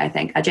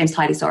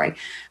Tiley,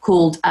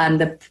 called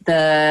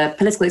The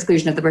Political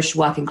Exclusion of the British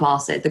Working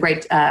Classes. I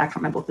can't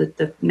remember what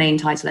the main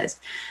title is.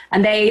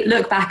 And they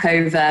look back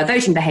over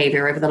voting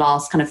behaviour over the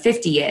last kind of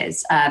 50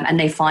 years, and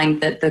they find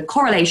that the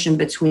correlation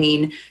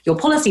between your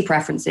policy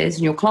preferences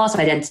and your class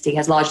identity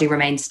has largely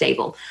remained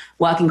stable.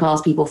 Working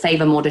class people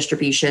favour more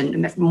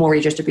redistribution,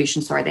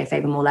 they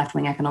favour more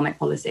left-wing economic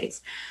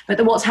policies.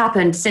 But what's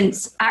happened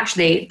since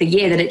actually the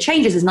year that it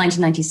changes is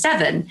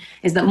 1997,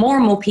 is that more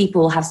and more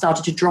people have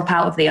started to drop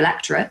out of the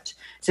electorate.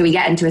 So we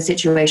get into a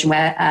situation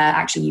where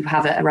actually you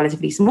have a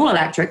relatively small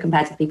electorate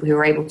compared to the people who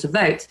are able to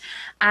vote,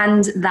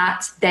 and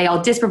that they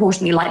are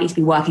disproportionately likely to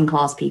be working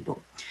class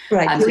people.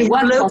 Right.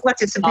 Low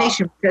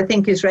participation, which I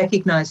think is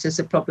recognised as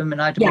a problem in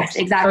our democracy.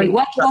 Yes, exactly.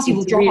 Working class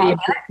people drop out of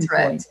the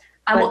electorate.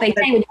 And what they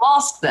say when you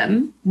ask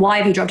them, why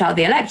have you dropped out of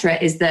the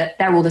electorate, is that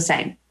they're all the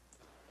same.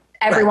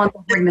 Everyone's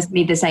offering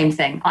me the same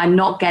thing. I'm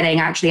not getting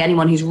actually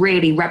anyone who's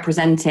really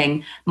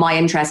representing my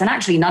interests. And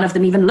actually, none of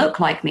them even look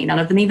like me. None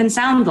of them even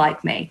sound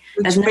like me.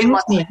 Which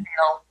brings me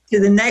to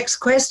the next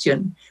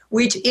question,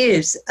 which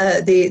is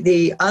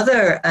the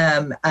other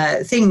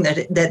thing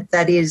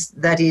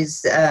that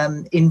is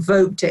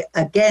invoked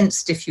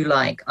against, if you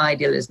like,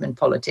 idealism in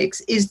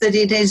politics, is that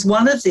it is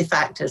one of the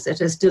factors that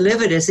has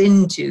delivered us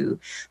into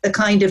the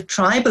kind of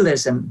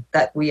tribalism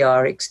that we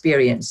are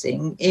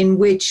experiencing, in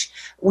which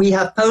we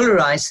have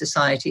polarized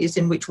societies,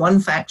 in which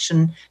one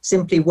faction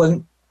simply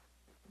won't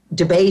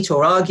debate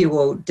or argue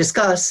or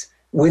discuss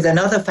with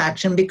another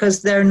faction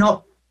because they're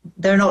not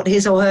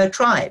his or her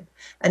tribe.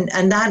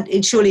 And that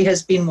it surely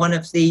has been one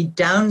of the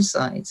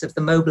downsides of the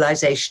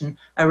mobilization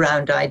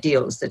around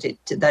ideals, that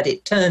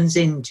it turns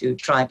into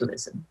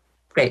tribalism.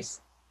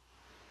 Grace.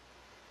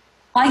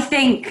 I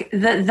think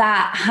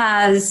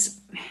it's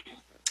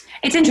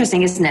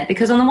interesting, isn't it?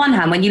 Because on the one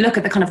hand, when you look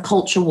at the kind of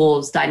culture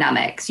wars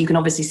dynamics, you can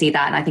obviously see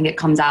that, and I think it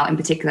comes out in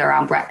particular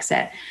around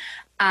Brexit.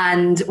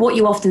 And what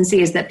you often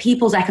see is that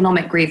people's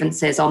economic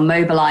grievances are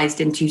mobilized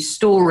into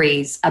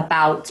stories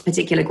about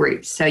particular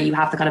groups. So you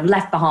have the kind of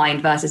left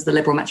behind versus the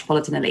liberal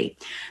metropolitan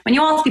elite. When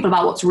you ask people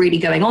about what's really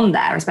going on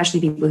there,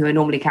 especially people who are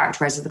normally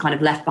characterized as the kind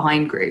of left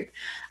behind group,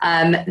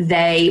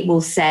 they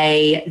will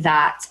say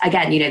that,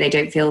 again, they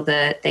don't feel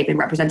that they've been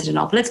represented in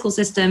our political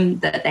system,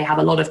 that they have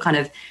a lot of kind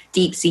of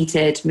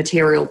deep-seated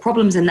material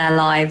problems in their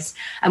lives.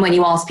 And when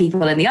you ask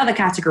people in the other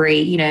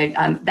category,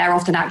 they're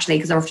often actually,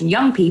 because they're often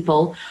young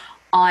people,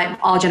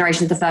 our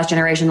generation is the first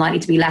generation likely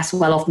to be less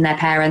well off than their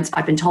parents.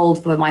 I've been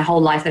told for my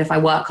whole life that if I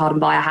work hard and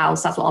buy a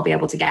house, that's what I'll be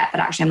able to get. But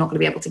actually, I'm not going to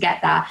be able to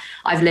get that.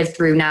 I've lived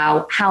through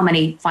now how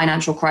many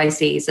financial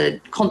crises, a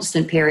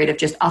constant period of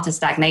just utter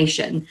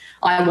stagnation.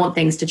 I want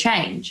things to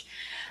change.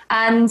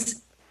 And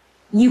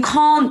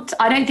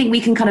I don't think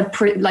we can kind of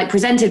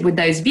presented with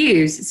those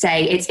views,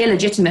 say it's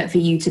illegitimate for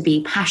you to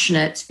be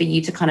passionate, for you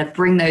to kind of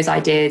bring those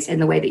ideas in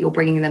the way that you're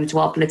bringing them to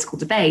our political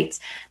debates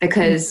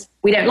because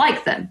we don't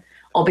like them,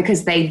 or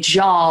because they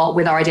jar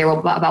with our idea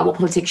about what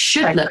politics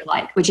should look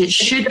like, which it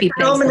should be.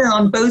 Phenomenon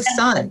on both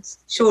sides,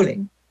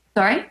 surely.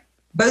 Sorry?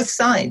 Both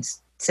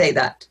sides say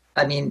that.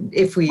 I mean,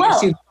 if we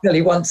assume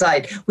only one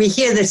side, we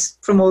hear this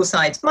from all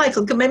sides.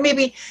 Michael,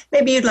 maybe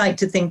you'd like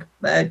to think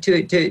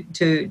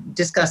to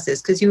discuss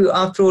this, because you,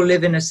 after all,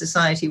 live in a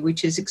society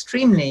which is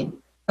extremely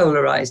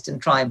polarized and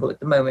tribal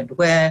at the moment,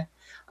 where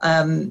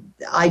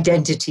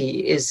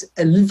identity is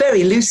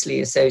very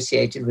loosely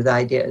associated with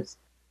ideas.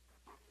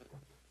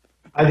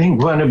 I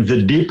think one of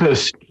the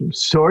deepest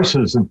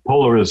sources of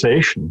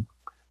polarization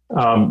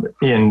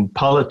in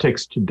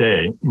politics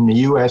today, in the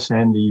US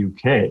and the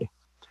UK,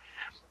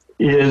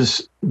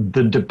 is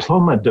the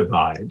diploma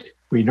divide.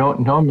 We don't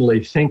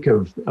normally think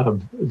of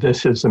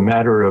this as a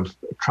matter of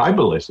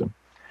tribalism,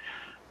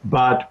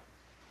 but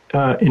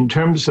in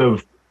terms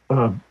of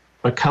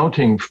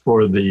accounting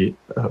for the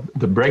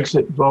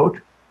Brexit vote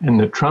and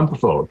the Trump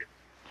vote,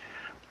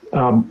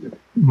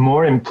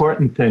 more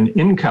important than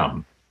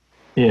income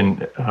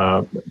in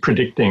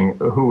predicting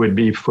who would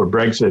be for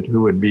Brexit,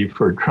 who would be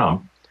for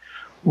Trump,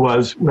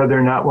 was whether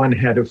or not one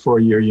had a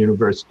 4-year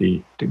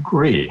university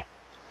degree.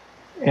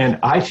 And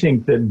I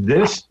think that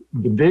this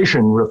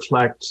division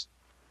reflects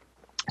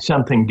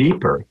something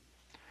deeper,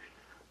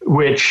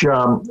 which,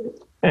 and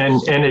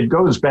it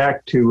goes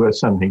back to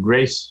something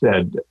Grace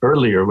said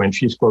earlier when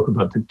she spoke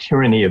about the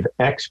tyranny of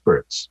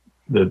experts,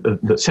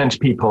 the sense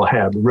people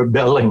have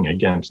rebelling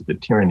against the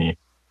tyranny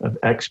of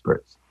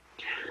experts.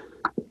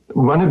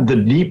 One of the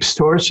deep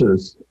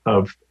sources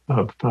of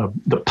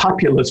the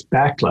populist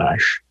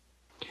backlash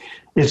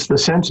is the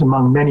sense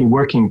among many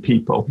working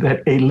people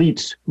that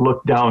elites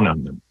look down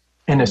on them,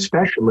 and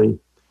especially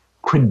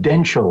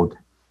credentialed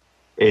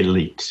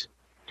elites,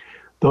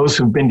 those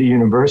who've been to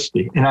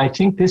university. And I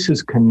think this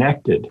is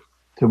connected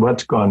to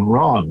what's gone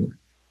wrong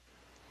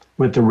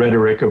with the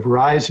rhetoric of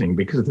rising,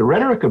 because the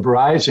rhetoric of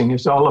rising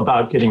is all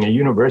about getting a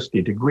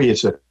university degree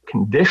as a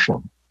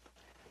condition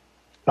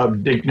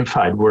of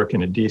dignified work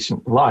and a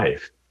decent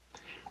life.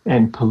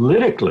 And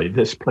politically,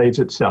 this plays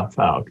itself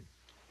out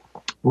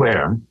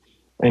where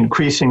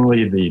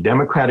increasingly the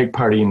Democratic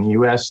Party in the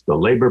US, the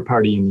Labour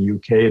Party in the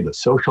UK, the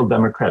Social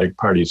Democratic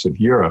parties of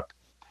Europe,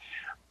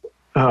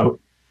 all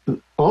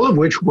of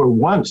which were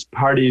once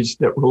parties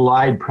that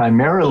relied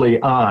primarily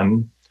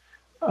on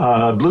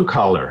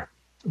blue-collar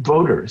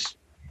voters,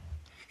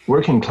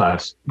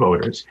 working-class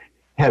voters,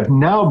 have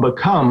now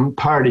become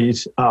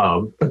parties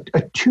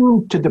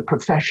attuned to the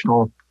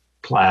professional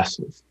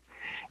classes.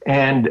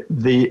 And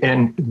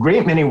a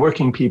great many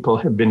working people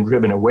have been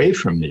driven away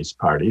from these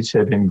parties,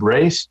 have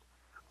embraced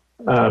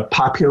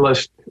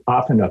populist,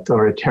 often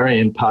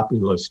authoritarian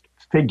populist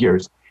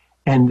figures.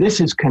 And this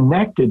is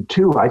connected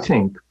to, I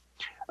think,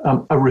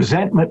 a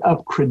resentment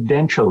of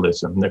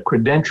credentialism, the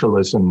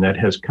credentialism that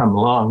has come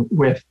along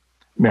with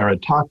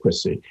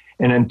meritocracy.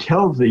 And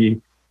until the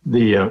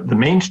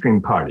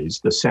mainstream parties,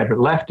 the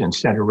center-left and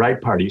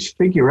center-right parties,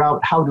 figure out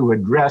how to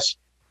address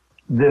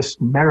this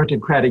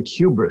meritocratic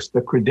hubris,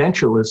 the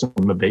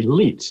credentialism of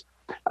elites,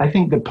 I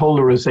think the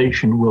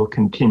polarization will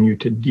continue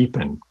to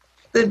deepen.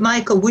 But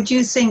Michael, would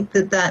you think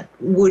that that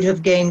would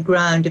have gained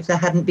ground if there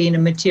hadn't been a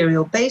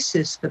material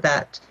basis for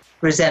that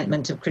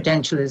resentment of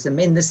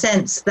credentialism, in the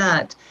sense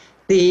that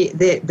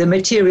the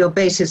material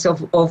basis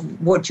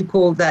of what you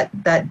call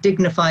that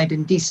dignified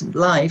and decent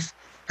life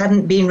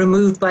hadn't been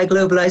removed by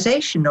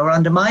globalization or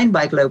undermined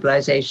by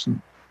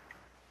globalization?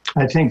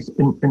 I think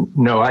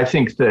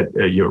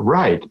that you're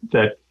right,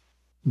 that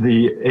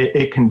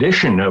a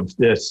condition of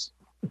this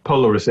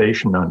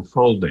polarization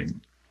unfolding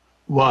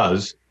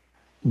was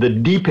the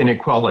deep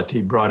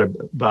inequality brought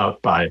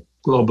about by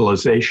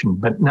globalization.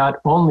 But not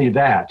only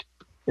that,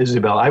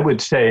 Isabel, I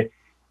would say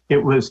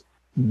it was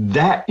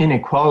that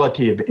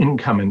inequality of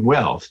income and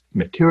wealth,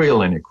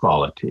 material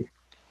inequality,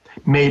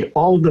 made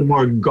all the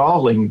more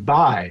galling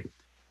by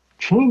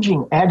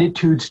changing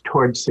attitudes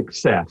towards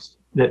success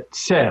that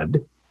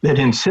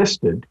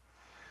insisted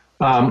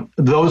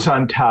those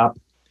on top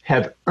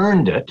have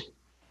earned it.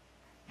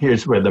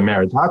 Here's where the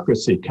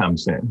meritocracy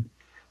comes in,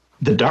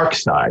 the dark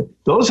side.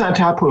 Those on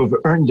top who have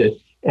earned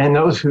it, and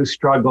those who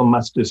struggle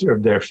must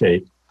deserve their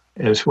fate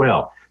as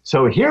well.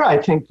 So here I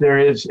think there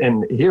is,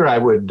 and here I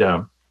would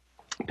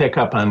pick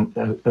up on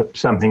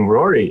something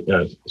Rory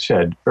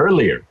said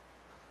earlier.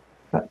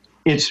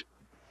 It's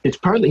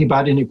partly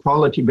about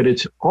inequality, but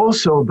it's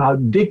also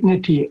about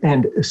dignity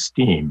and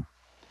esteem.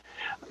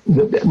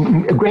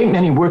 A great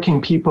many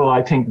working people,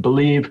 I think,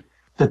 believe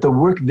that the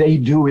work they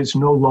do is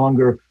no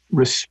longer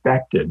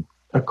respected,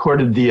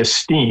 accorded the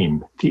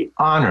esteem, the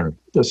honor,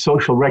 the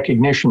social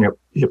recognition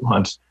it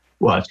once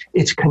was.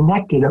 It's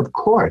connected, of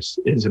course,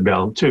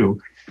 Isabel,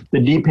 to the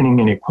deepening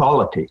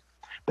inequality.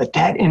 But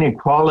that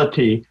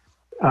inequality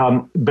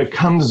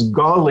becomes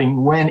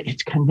galling when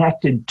it's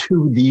connected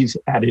to these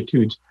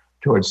attitudes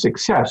towards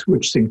success,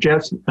 which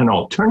suggests an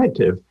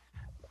alternative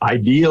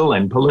ideal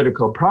and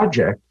political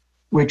project,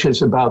 which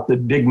is about the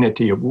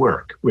dignity of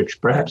work,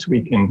 which perhaps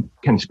we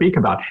can speak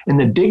about. And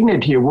the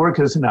dignity of work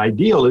as an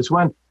ideal is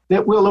one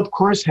that will, of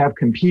course, have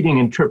competing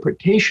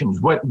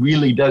interpretations. What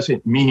really does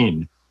it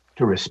mean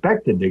to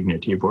respect the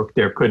dignity of work?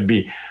 There could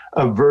be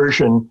a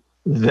version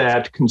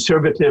that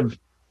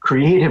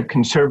creative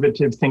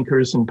conservative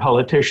thinkers and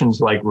politicians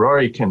like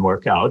Rory can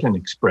work out and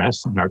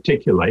express and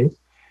articulate.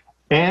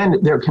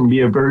 And there can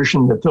be a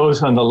version that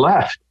those on the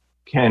left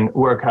can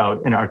work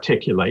out and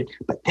articulate.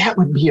 But that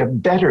would be a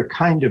better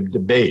kind of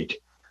debate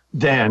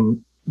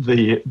than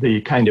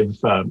the kind of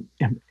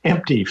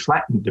empty,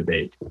 flattened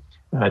debate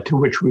to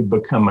which we've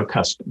become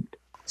accustomed.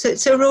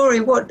 So Rory,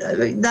 what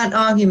that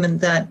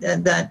argument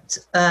that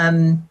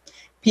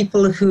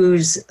people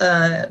whose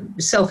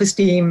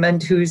self-esteem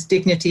and whose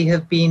dignity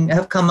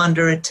have come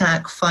under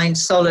attack find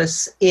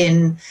solace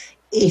in,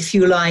 if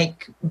you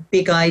like,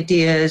 big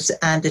ideas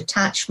and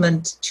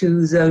attachment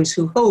to those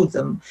who hold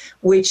them,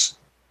 which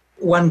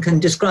one can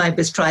describe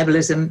as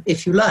tribalism,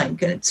 if you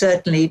like. And it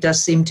certainly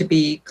does seem to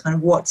be kind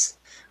of what's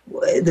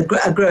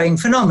a growing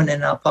phenomenon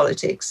in our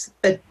politics.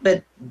 But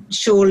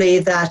surely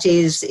that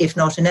is, if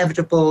not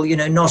inevitable,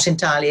 not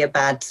entirely a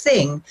bad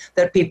thing,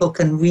 that people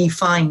can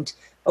re-find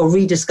or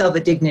rediscover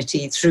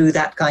dignity through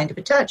that kind of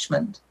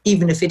attachment,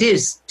 even if it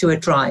is to a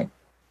tribe.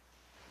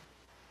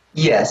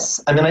 Yes.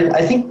 I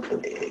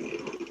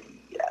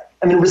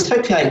mean,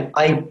 respectfully,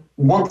 I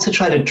want to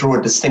try to draw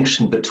a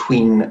distinction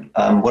between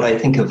what I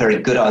think are very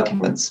good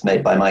arguments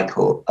made by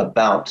Michael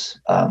about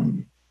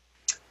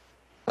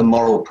the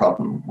moral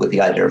problem with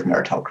the idea of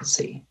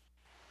meritocracy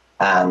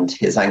and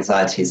his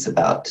anxieties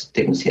about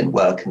dignity and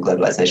work and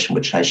globalization,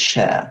 which I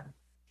share,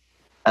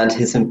 and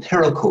his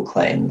empirical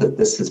claim that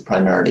this is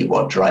primarily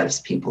what drives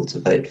people to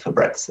vote for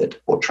Brexit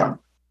or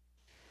Trump.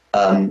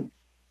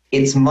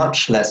 It's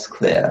much less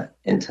clear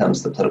in terms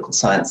of the political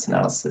science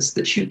analysis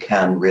that you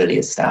can really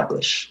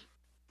establish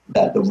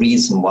that the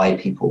reason why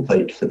people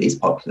vote for these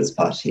populist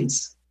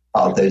parties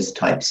are those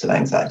types of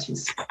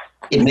anxieties.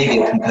 It may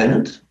be a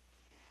component,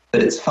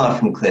 but it's far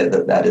from clear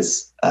that that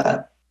is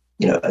a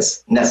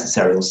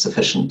necessary or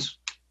sufficient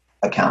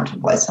account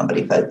of why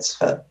somebody votes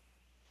for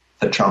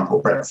Trump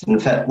or Brexit. In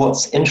fact,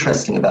 what's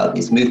interesting about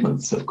these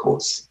movements, of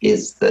course,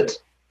 is that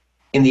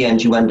in the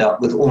end, you end up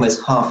with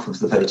almost half of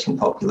the voting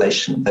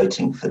population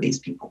voting for these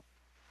people.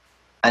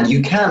 And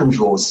you can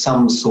draw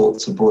some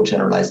sorts of broad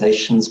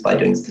generalizations by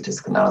doing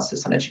statistical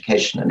analysis on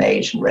education and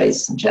age and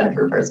race and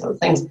gender and various other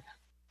things.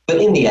 But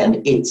in the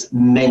end, it's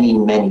many,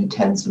 many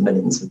tens of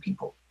millions of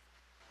people.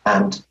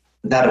 And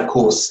that, of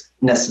course,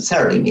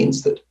 necessarily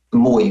means that the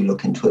more you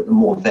look into it, the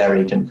more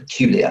varied and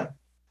peculiar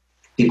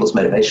people's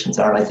motivations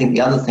are. And I think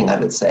the other thing I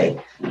would say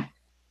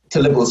to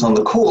liberals on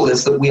the call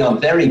is that we are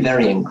very,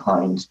 very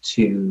inclined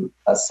to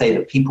say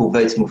that people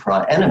voting for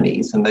our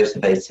enemies are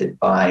motivated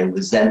by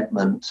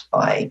resentment,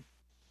 by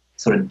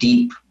sort of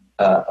deep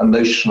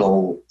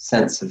emotional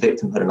sense of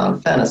victimhood and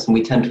unfairness. And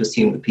we tend to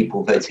assume that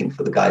people voting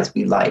for the guys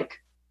we like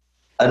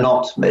are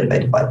not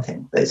motivated by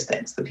those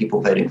things. The people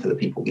voting for the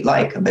people we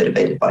like are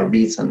motivated by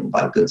reason,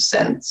 by good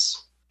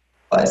sense,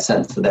 by a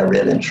sense of their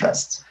real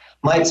interests.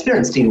 My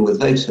experience dealing with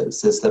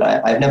voters is that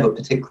I've never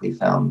particularly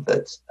found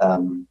that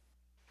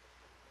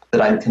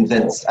that I'm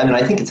convinced. I mean,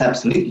 I think it's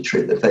absolutely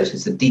true that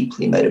voters are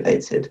deeply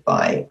motivated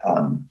by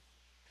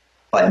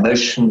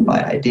emotion,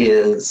 by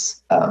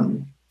ideas,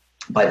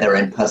 by their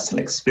own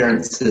personal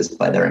experiences,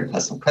 by their own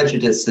personal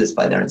prejudices,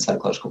 by their own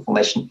psychological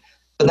formation.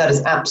 But that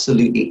is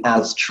absolutely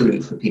as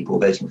true for people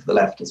voting for the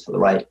left as for the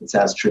right. It's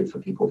as true for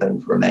people voting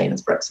for Remain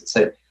as Brexit.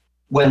 So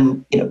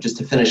when, just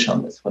to finish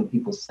on this, when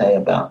people say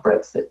about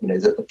Brexit,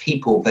 that the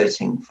people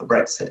voting for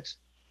Brexit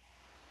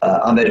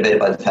are motivated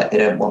by the fact they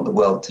don't want the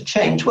world to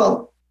change,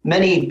 well,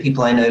 many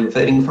people I know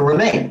voted for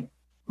Remain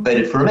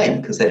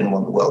because they didn't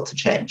want the world to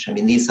change. I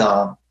mean, these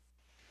are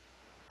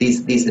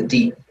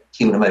deep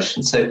human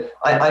emotions. So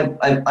I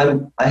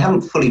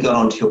haven't fully gone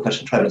on to your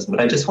question of tribalism, but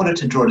I just wanted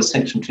to draw a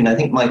distinction between, I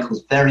think,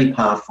 Michael's very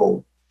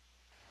powerful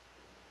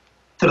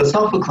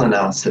philosophical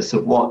analysis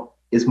of what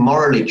is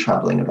morally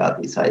troubling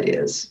about these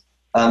ideas,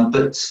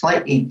 but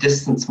slightly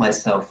distance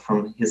myself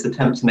from his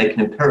attempt to make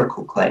an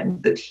empirical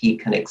claim that he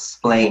can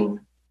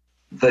explain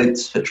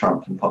votes for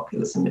Trump and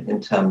populism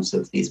in terms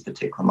of these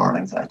particular moral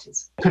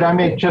anxieties. Could I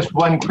make just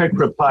one quick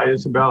reply,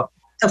 Isabel?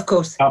 Of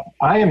course.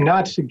 I am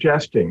not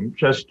suggesting,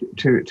 just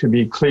to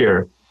be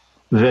clear,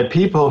 that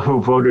people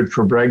who voted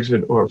for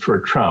Brexit or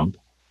for Trump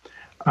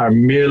are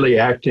merely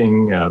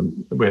acting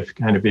with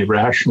kind of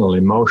irrational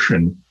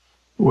emotion,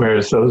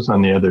 whereas those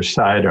on the other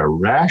side are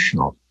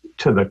rational.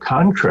 To the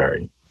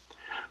contrary,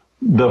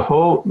 the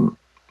whole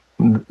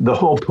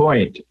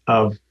point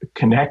of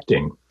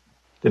connecting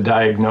the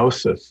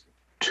diagnosis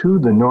to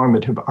the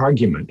normative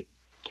argument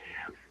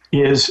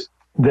is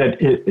that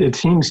it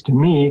seems to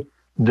me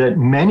that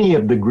many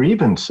of the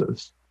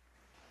grievances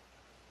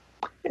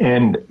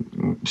and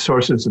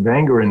sources of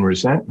anger and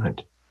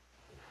resentment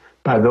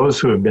by those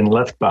who have been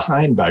left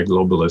behind by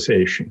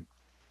globalization,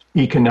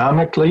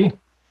 economically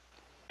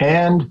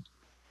and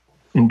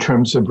in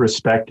terms of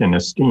respect and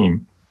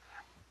esteem,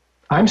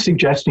 I'm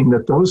suggesting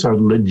that those are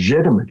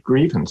legitimate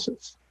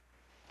grievances.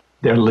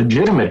 They're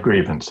legitimate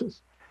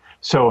grievances.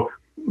 So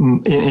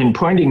in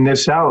pointing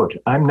this out,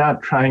 I'm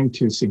not trying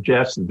to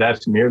suggest that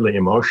that's merely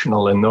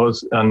emotional and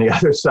those on the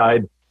other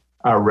side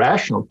are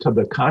rational. To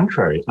the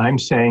contrary, I'm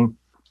saying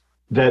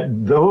that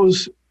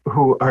those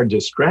who are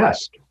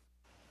distressed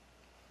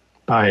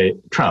by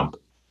Trump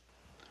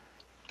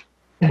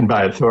and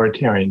by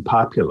authoritarian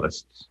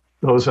populists,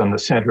 those on the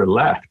center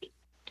left,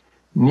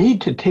 need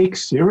to take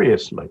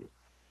seriously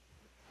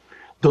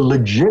the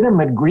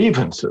legitimate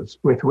grievances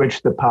with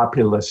which the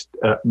populist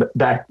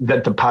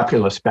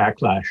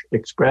backlash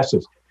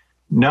expresses,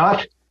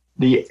 not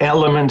the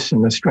elements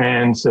and the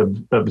strands of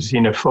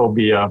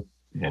xenophobia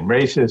and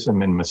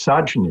racism and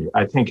misogyny.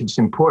 I think it's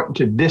important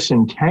to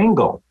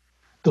disentangle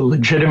the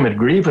legitimate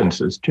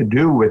grievances to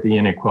do with the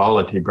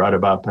inequality brought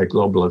about by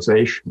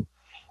globalization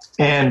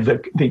and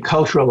the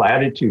cultural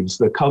attitudes,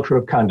 the culture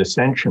of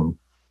condescension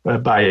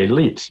by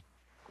elites,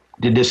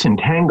 to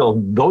disentangle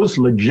those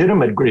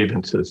legitimate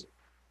grievances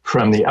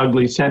from the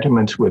ugly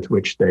sentiments with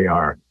which they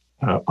are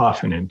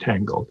often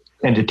entangled,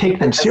 and to take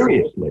them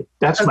seriously.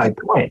 That's my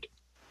point.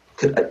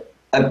 Thank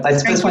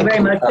you very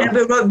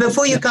much.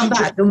 Before you come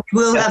back,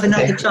 we'll have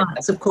another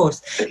chance, of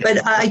course.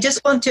 But I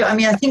just want to, I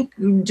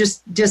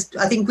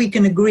think we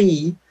can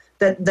agree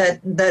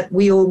that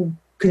we all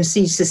can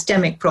see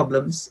systemic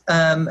problems,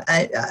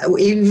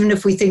 even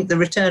if we think the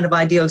return of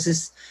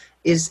ideals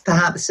is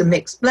perhaps a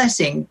mixed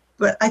blessing.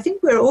 But I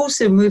think we're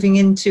also moving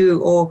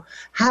into, or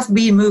have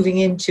been moving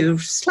into,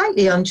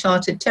 slightly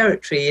uncharted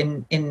territory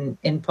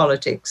in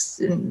politics,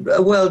 in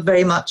a world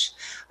very much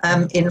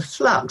in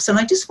flux. And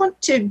I just want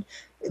to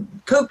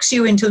coax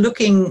you into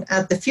looking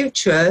at the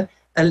future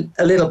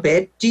a little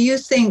bit. Do you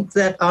think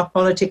that our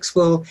politics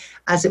will,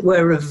 as it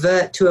were,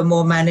 revert to a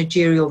more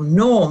managerial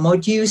norm, or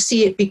do you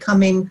see it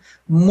becoming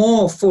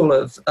more full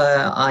of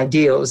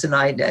ideals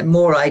and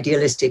more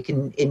idealistic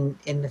in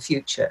the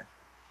future?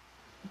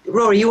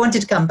 Rory, you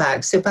wanted to come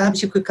back, so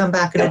perhaps you could come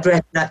back and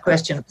address that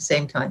question at the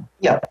same time.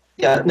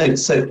 No,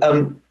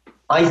 so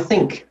I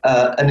think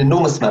an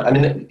enormous amount,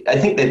 I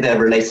think that they're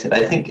related.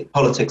 I think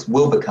politics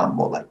will become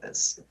more like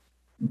this,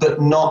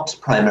 but not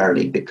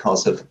primarily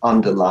because of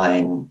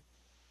underlying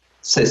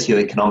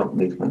socioeconomic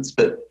movements,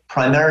 but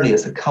primarily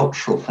as a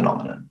cultural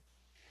phenomenon.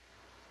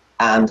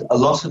 And a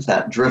lot of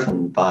that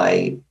driven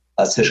by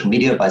social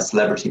media, by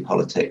celebrity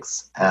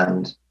politics,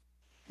 and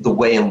the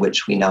way in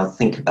which we now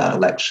think about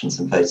elections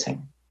and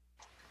voting.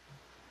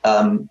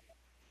 I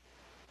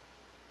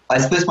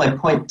suppose my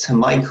point to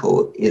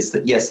Michael is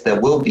that, yes, there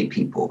will be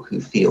people who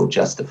feel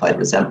justified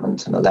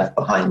resentment and are left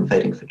behind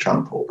voting for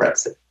Trump or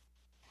Brexit.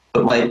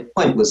 But my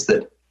point was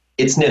that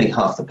it's nearly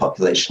half the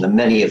population, and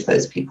many of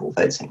those people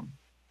voting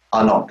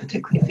are not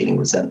particularly feeling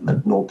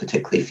resentment, nor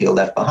particularly feel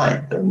left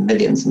behind. There are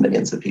millions and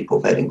millions of people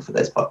voting for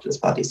those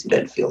populist parties who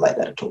don't feel like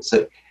that at all.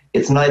 So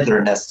it's neither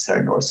a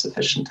necessary nor a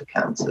sufficient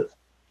account of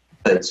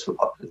votes for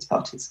populist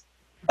parties.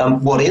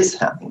 What is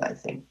happening, I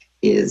think,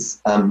 is,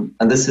 and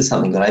this is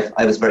something that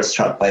I was very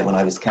struck by when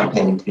I was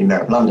campaigning to be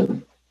Mayor of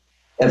London.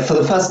 And for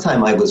the first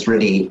time, I was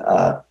really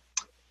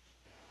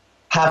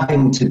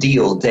having to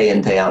deal day in,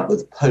 day out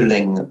with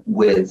polling,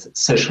 with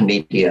social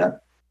media,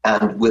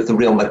 and with the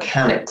real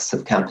mechanics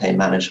of campaign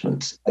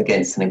management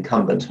against an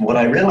incumbent. And what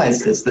I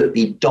realized is that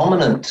the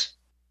dominant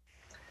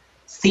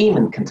theme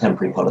in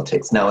contemporary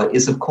politics now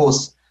is, of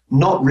course,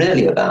 not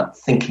really about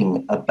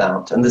thinking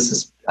about, and this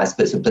is, I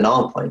suppose, a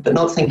banal point, but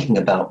not thinking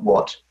about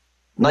what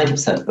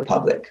 90% of the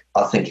public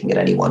are thinking at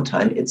any one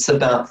time. It's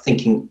about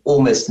thinking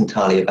almost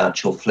entirely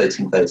about your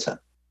floating voter,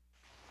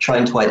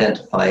 trying to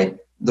identify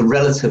the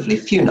relatively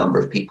few number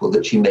of people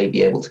that you may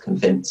be able to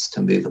convince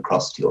to move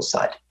across to your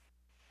side.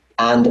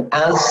 And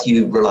as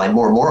you rely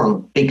more and more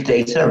on big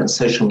data and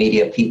social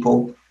media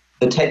people,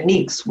 the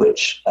techniques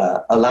which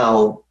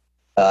allow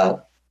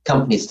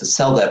companies to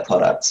sell their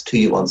products to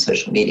you on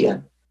social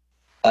media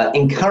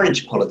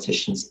encourage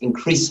politicians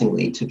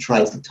increasingly to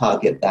try to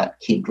target that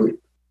key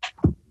group.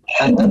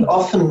 And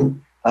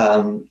often,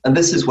 and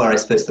this is where I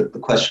suppose the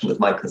question with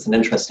Michael is an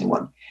interesting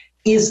one,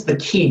 is the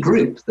key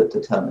group that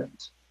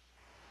determined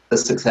the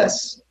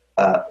success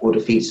or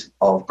defeat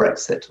of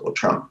Brexit or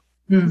Trump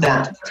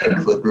that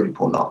particular group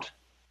or not,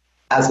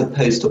 as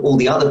opposed to all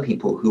the other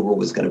people who were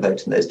always going to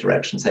vote in those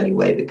directions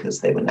anyway because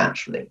they were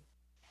naturally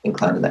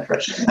inclined in that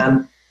direction.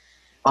 And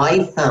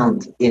I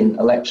found in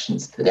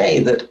elections today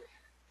that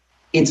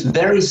it's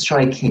very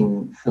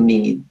striking for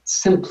me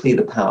simply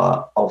the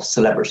power of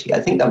celebrity. I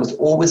think that was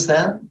always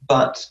there,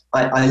 but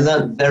I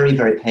learned very,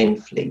 very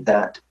painfully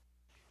that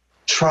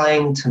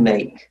trying to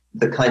make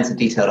the kinds of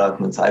detailed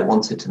arguments I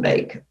wanted to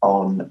make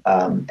on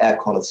air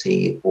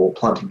quality or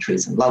planting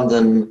trees in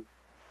London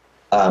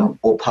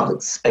or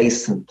public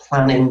space and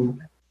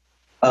planning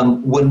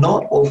were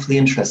not awfully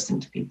interesting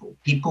to people.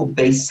 People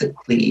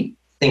basically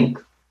think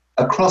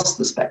across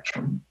the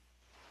spectrum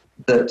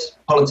that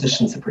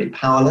politicians are pretty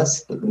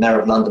powerless, that the Mayor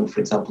of London, for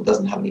example,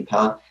 doesn't have any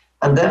power,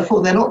 and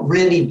therefore they're not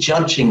really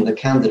judging the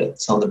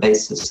candidates on the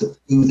basis of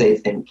who they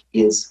think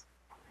is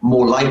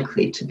more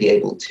likely to be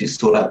able to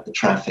sort out the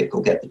traffic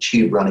or get the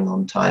tube running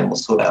on time or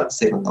sort out the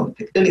signalling on the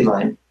Piccadilly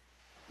line.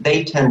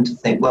 They tend to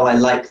think, well, I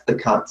like the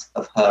cut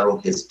of her or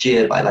his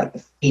jib, I like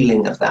the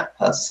feeling of that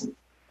person.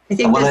 I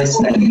think there's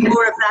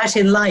more of that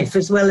in life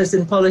as well as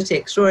in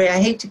politics. Rory,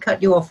 I hate to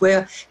cut you off.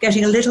 We're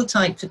getting a little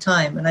tight for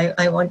time, and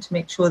I want to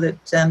make sure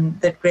that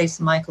that Grace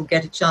and Michael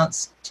get a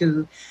chance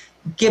to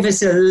give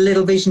us a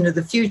little vision of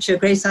the future.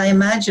 Grace, I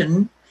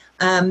imagine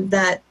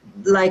that,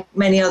 like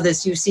many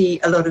others, you see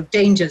a lot of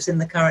dangers in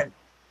the current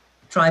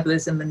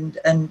tribalism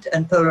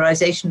and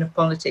polarization of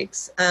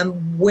politics.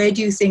 Where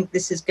do you think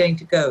this is going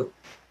to go?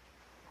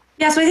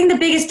 Yeah, so I think the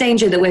biggest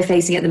danger that we're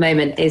facing at the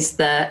moment is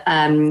that,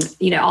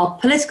 our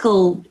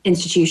political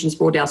institutions,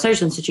 broadly our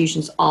social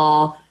institutions,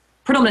 are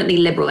predominantly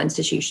liberal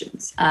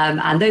institutions.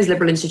 And those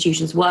liberal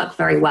institutions work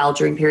very well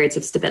during periods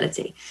of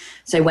stability.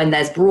 So when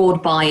there's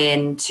broad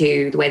buy-in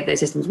to the way that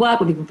those systems work,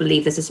 when people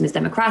believe the system is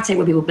democratic,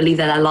 when people believe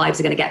that their lives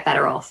are going to get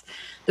better off.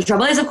 The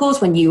trouble is, of course,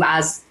 when you,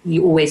 as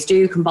you always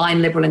do,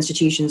 combine liberal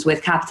institutions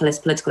with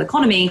capitalist political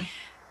economy,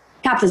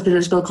 capitalist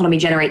political economy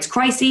generates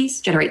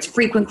crises, generates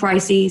frequent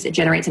crises, it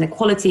generates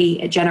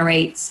inequality, it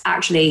generates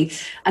actually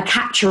a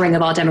capturing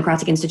of our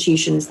democratic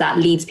institutions that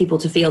leads people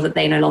to feel that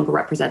they no longer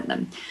represent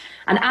them.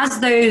 And as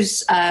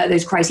those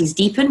crises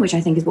deepen, which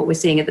I think is what we're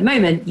seeing at the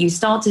moment, you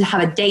start to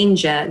have a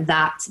danger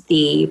that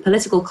the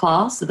political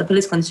class, the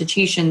political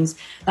institutions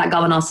that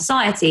govern our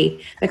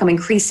society, become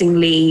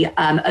increasingly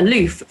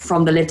aloof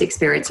from the lived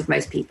experience of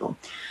most people.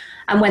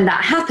 And when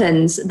that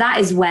happens, that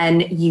is when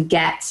you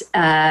get,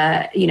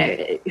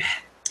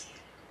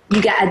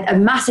 you get a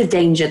massive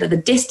danger that the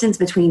distance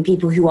between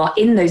people who are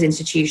in those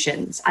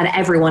institutions and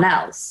everyone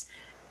else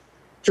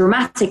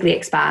dramatically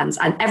expands,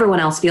 and everyone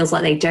else feels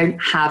like they don't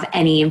have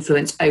any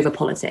influence over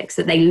politics,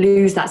 that they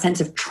lose that sense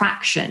of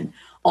traction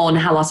on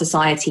how our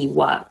society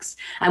works.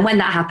 And when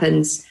that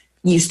happens,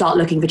 you start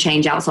looking for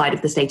change outside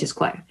of the status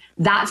quo.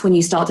 That's when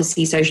you start to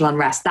see social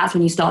unrest. That's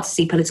when you start to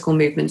see political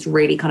movements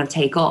really kind of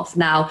take off.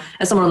 Now,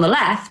 as someone on the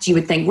left, you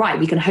would think, right,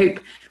 we can hope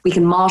we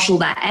can marshal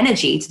that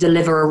energy to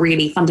deliver a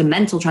really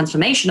fundamental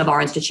transformation of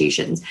our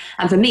institutions.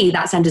 And for me,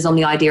 that centers on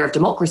the idea of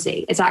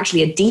democracy. It's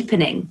actually a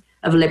deepening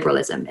of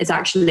liberalism. It's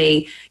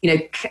actually,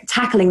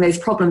 tackling those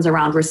problems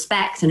around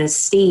respect and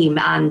esteem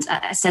and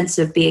a sense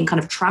of being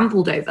kind of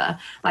trampled over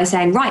by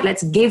saying, right,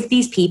 let's give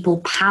these people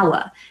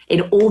power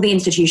in all the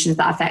institutions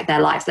that affect their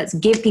lives. Let's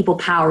give people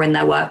power in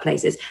their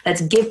workplaces.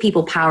 Let's give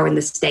people power in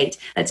the state.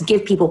 Let's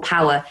give people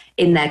power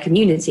in their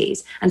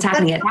communities, and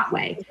tackling it that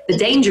way. The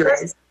danger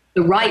is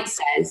the right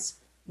says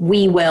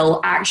we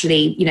will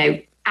actually,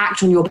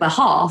 act on your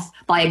behalf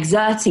by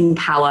exerting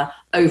power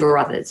over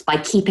others, by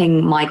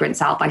keeping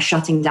migrants out, by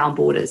shutting down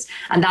borders.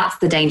 And that's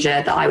the danger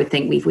that I would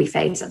think we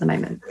face at the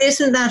moment.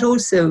 Isn't that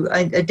also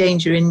a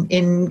danger in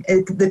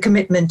the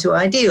commitment to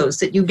ideals,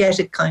 that you get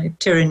a kind of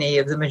tyranny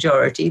of the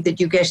majority, that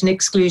you get an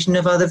exclusion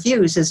of other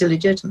views as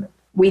illegitimate?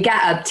 We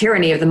get a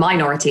tyranny of the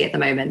minority at the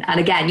moment. And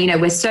again,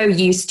 we're so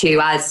used to,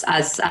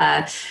 as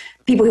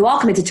people who are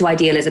committed to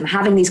idealism,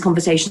 having these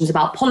conversations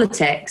about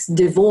politics,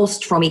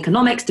 divorced from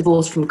economics,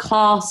 divorced from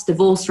class,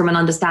 divorced from an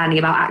understanding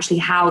about actually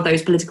how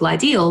those political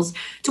ideals,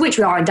 to which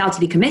we are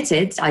undoubtedly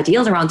committed,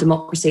 ideals around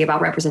democracy,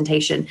 about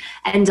representation,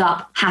 end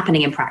up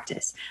happening in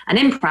practice. And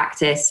in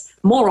practice,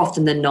 more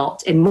often than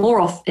not, in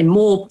more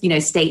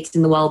states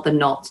in the world than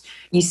not,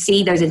 you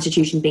see those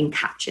institutions being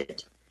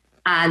captured.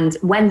 And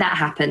when that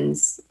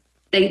happens,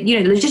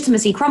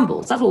 legitimacy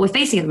crumbles. That's what we're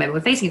facing at the moment.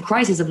 We're facing a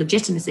crisis of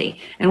legitimacy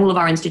in all of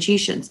our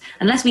institutions.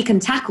 Unless we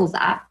can tackle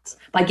that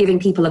by giving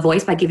people a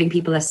voice, by giving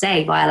people a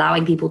say, by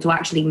allowing people to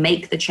actually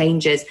make the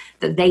changes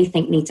that they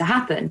think need to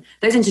happen,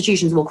 those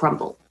institutions will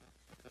crumble.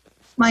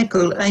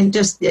 Michael, I'm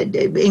just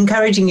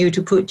encouraging you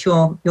to put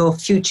your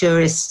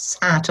futurist's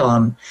hat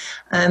on.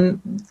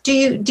 Do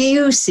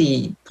you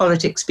see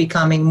politics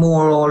becoming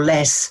more or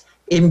less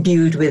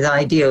imbued with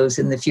ideals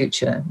in the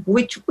future?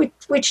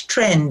 Which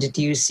trend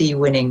do you see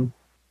winning?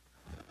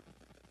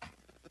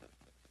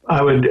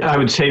 I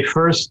would say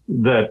first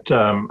that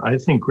I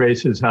think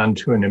Grace is on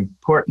to an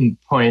important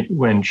point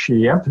when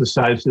she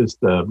emphasizes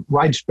the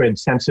widespread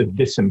sense of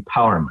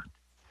disempowerment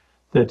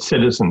that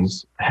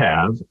citizens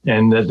have,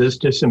 and that this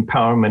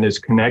disempowerment is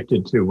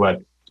connected to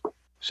what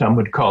some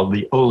would call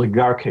the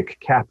oligarchic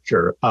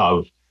capture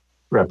of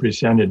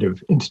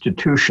representative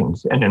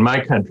institutions. And in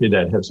my country,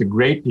 that has a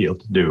great deal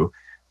to do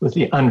with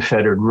the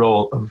unfettered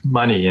role of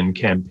money in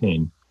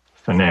campaign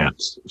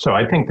finance. So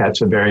I think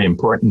that's a very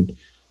important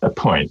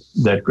point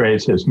that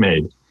Grace has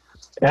made.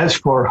 As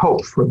for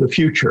hope for the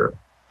future,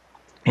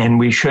 and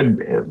we should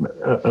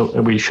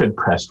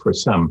press for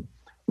some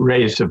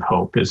rays of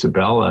hope,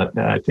 Isabel.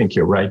 I think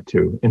you're right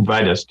to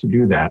invite us to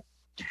do that.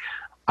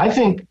 I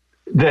think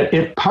that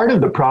if part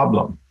of the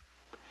problem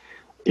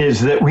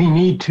is that we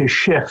need to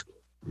shift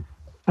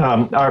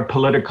our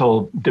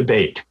political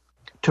debate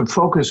to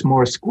focus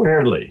more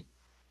squarely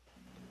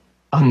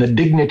on the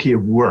dignity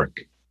of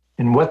work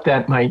and what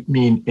that might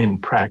mean in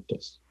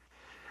practice.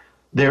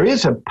 There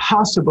is a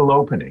possible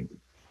opening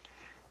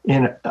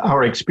in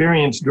our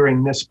experience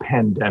during this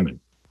pandemic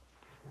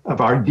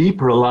of our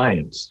deep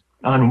reliance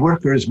on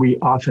workers we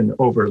often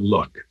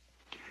overlook.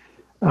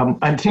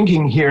 I'm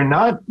thinking here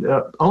not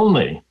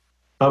only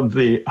of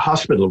the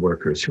hospital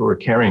workers who are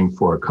caring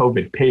for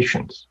COVID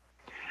patients,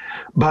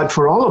 but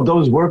for all of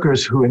those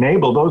workers who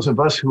enable those of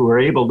us who are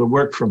able to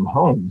work from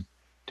home,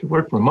 to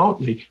work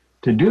remotely,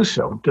 to do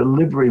so.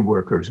 Delivery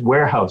workers,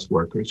 warehouse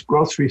workers,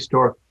 grocery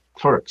store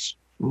clerks,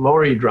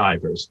 lorry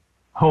drivers,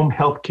 home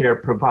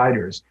healthcare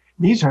providers.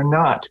 These are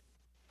not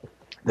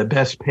the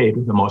best paid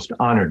or the most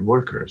honored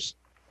workers.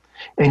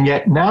 And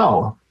yet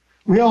now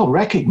we all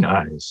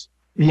recognize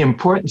the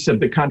importance of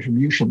the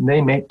contribution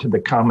they make to the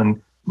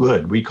common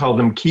good. We call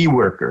them key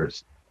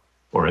workers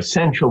or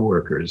essential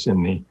workers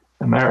in the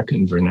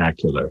American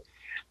vernacular.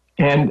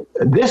 And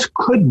this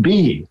could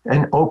be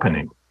an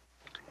opening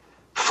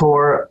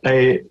for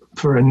a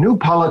new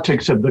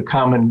politics of the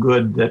common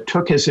good that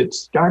took as its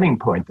starting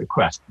point the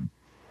question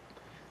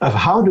of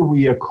how do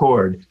we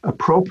accord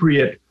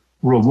appropriate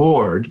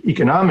reward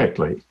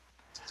economically,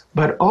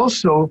 but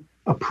also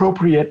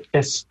appropriate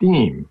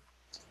esteem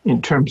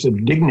in terms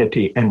of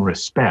dignity and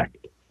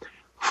respect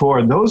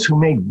for those who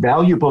make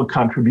valuable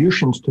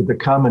contributions to the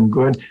common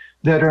good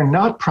that are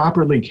not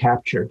properly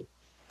captured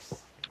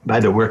by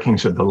the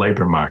workings of the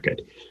labor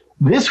market.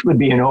 This would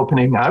be an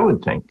opening, I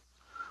would think,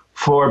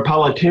 for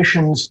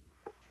politicians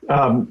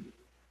of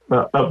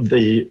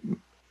the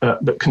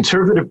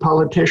conservative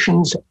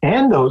politicians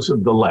and those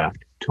of the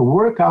left to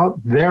work out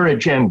their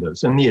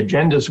agendas, and the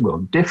agendas will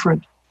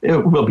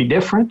be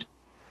different.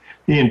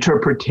 The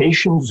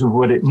interpretations of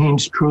what it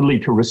means truly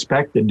to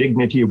respect the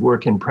dignity of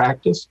work in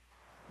practice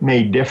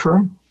may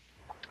differ.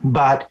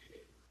 But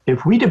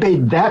if we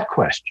debate that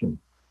question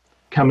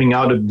coming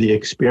out of the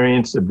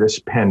experience of this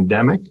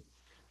pandemic,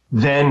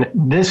 then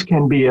this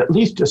can be at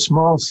least a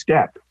small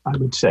step, I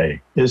would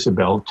say,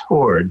 Isabel,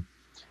 toward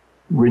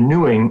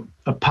renewing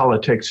a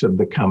politics of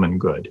the common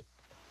good.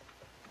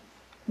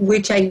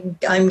 Which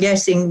I'm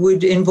guessing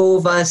would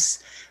involve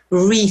us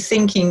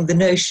rethinking the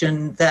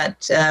notion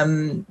that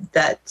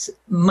that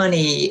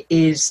money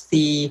is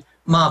the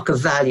mark of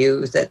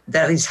value,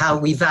 that is how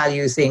we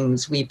value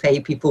things. We pay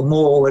people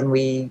more when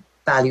we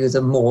value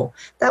them more.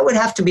 That would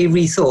have to be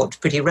rethought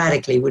pretty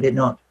radically, would it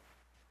not?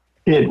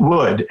 It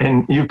would,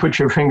 and you put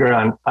your finger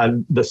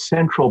on the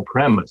central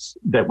premise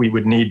that we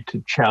would need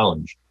to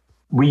challenge.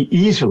 We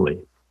easily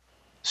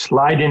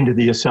slide into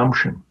the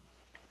assumption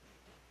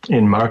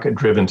in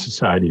market-driven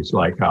societies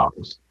like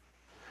ours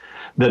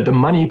that the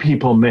money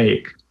people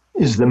make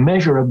is the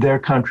measure of their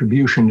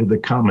contribution to the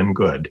common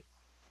good.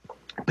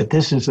 But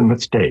this is a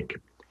mistake.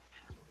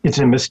 It's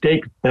a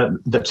mistake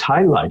that's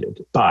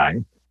highlighted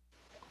by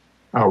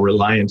our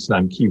reliance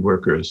on key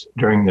workers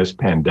during this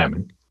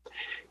pandemic.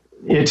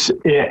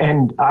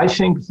 And I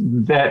think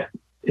that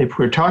if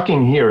we're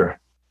talking here,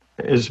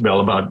 Isabel,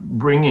 about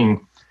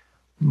bringing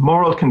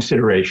moral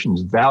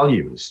considerations,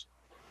 values,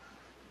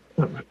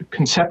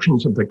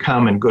 conceptions of the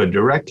common good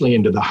directly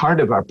into the heart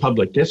of our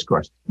public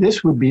discourse,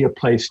 this would be a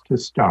place to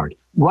start.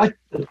 What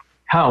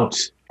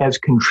counts as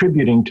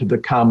contributing to the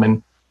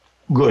common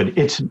good?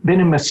 It's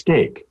been a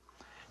mistake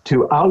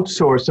to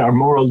outsource our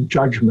moral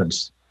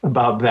judgments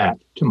about that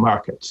to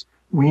markets.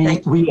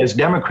 We as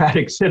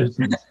democratic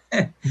citizens,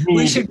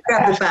 we should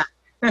grab it back.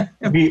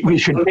 we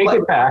should take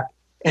it back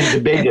and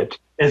debate it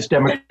as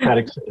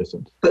democratic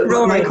citizens. But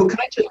Rory, Michael, can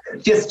I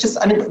just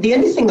I mean, the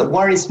only thing that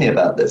worries me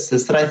about this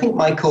is that I think,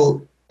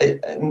 Michael,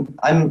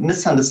 I'm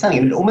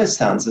misunderstanding. It almost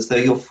sounds as though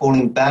you're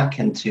falling back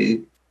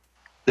into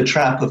the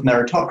trap of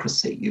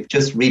meritocracy. You've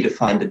just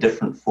redefined a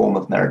different form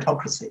of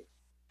meritocracy.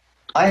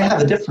 I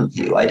have a different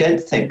view. I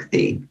don't think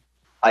the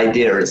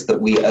idea is that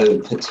we owe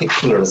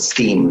particular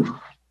esteem,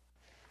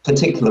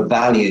 particular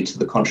value to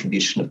the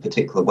contribution of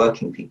particular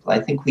working people. I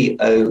think we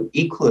owe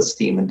equal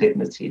esteem and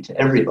dignity to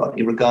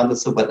everybody,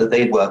 regardless of whether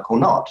they work or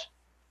not,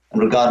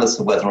 and regardless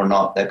of whether or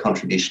not their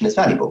contribution is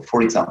valuable.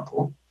 For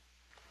example,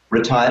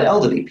 retired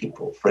elderly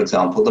people, for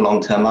example, the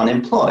long-term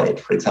unemployed,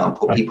 for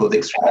example, people with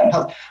extreme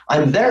health.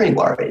 I'm very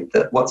worried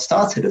that what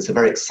started as a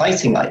very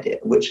exciting idea,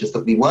 which is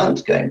that we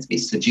weren't going to be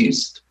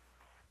seduced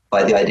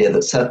by the idea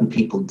that certain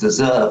people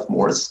deserve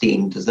more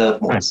esteem,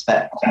 deserve more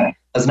respect,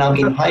 has now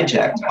been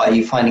hijacked by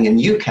you finding a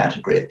new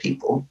category of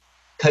people,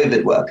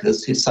 COVID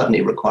workers, who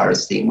suddenly require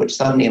esteem, which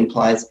suddenly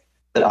implies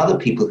that other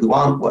people who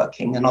aren't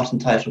working are not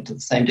entitled to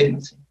the same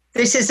dignity.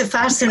 This is a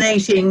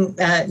fascinating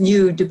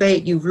new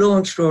debate you've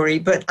launched, Rory,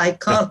 but I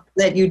can't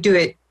let you do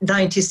it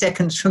 90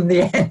 seconds from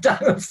the end.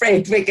 I'm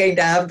afraid we're going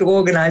to have to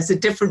organize a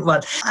different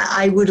one.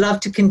 I would love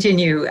to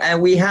continue.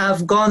 We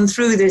have gone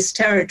through this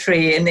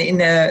territory in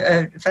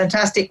a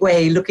fantastic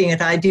way, looking at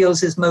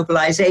ideals as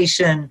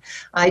mobilization,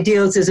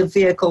 ideals as a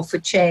vehicle for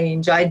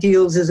change,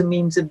 ideals as a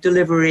means of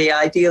delivery,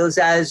 ideals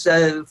as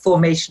a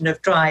formation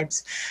of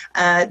tribes.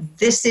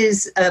 This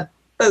is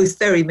both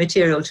very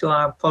material to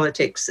our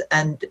politics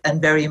and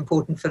very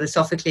important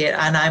philosophically.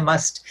 And I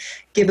must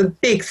give a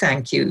big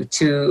thank you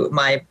to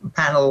my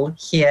panel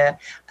here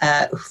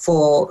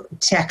for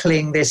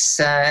tackling this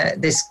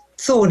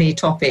thorny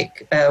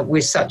topic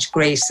with such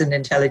grace and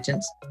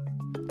intelligence.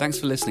 Thanks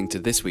for listening to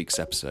this week's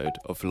episode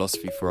of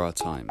Philosophy for Our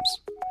Times.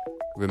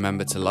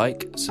 Remember to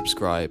like,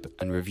 subscribe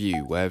and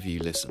review wherever you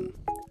listen.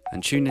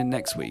 And tune in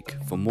next week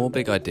for more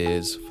big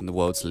ideas from the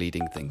world's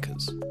leading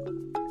thinkers.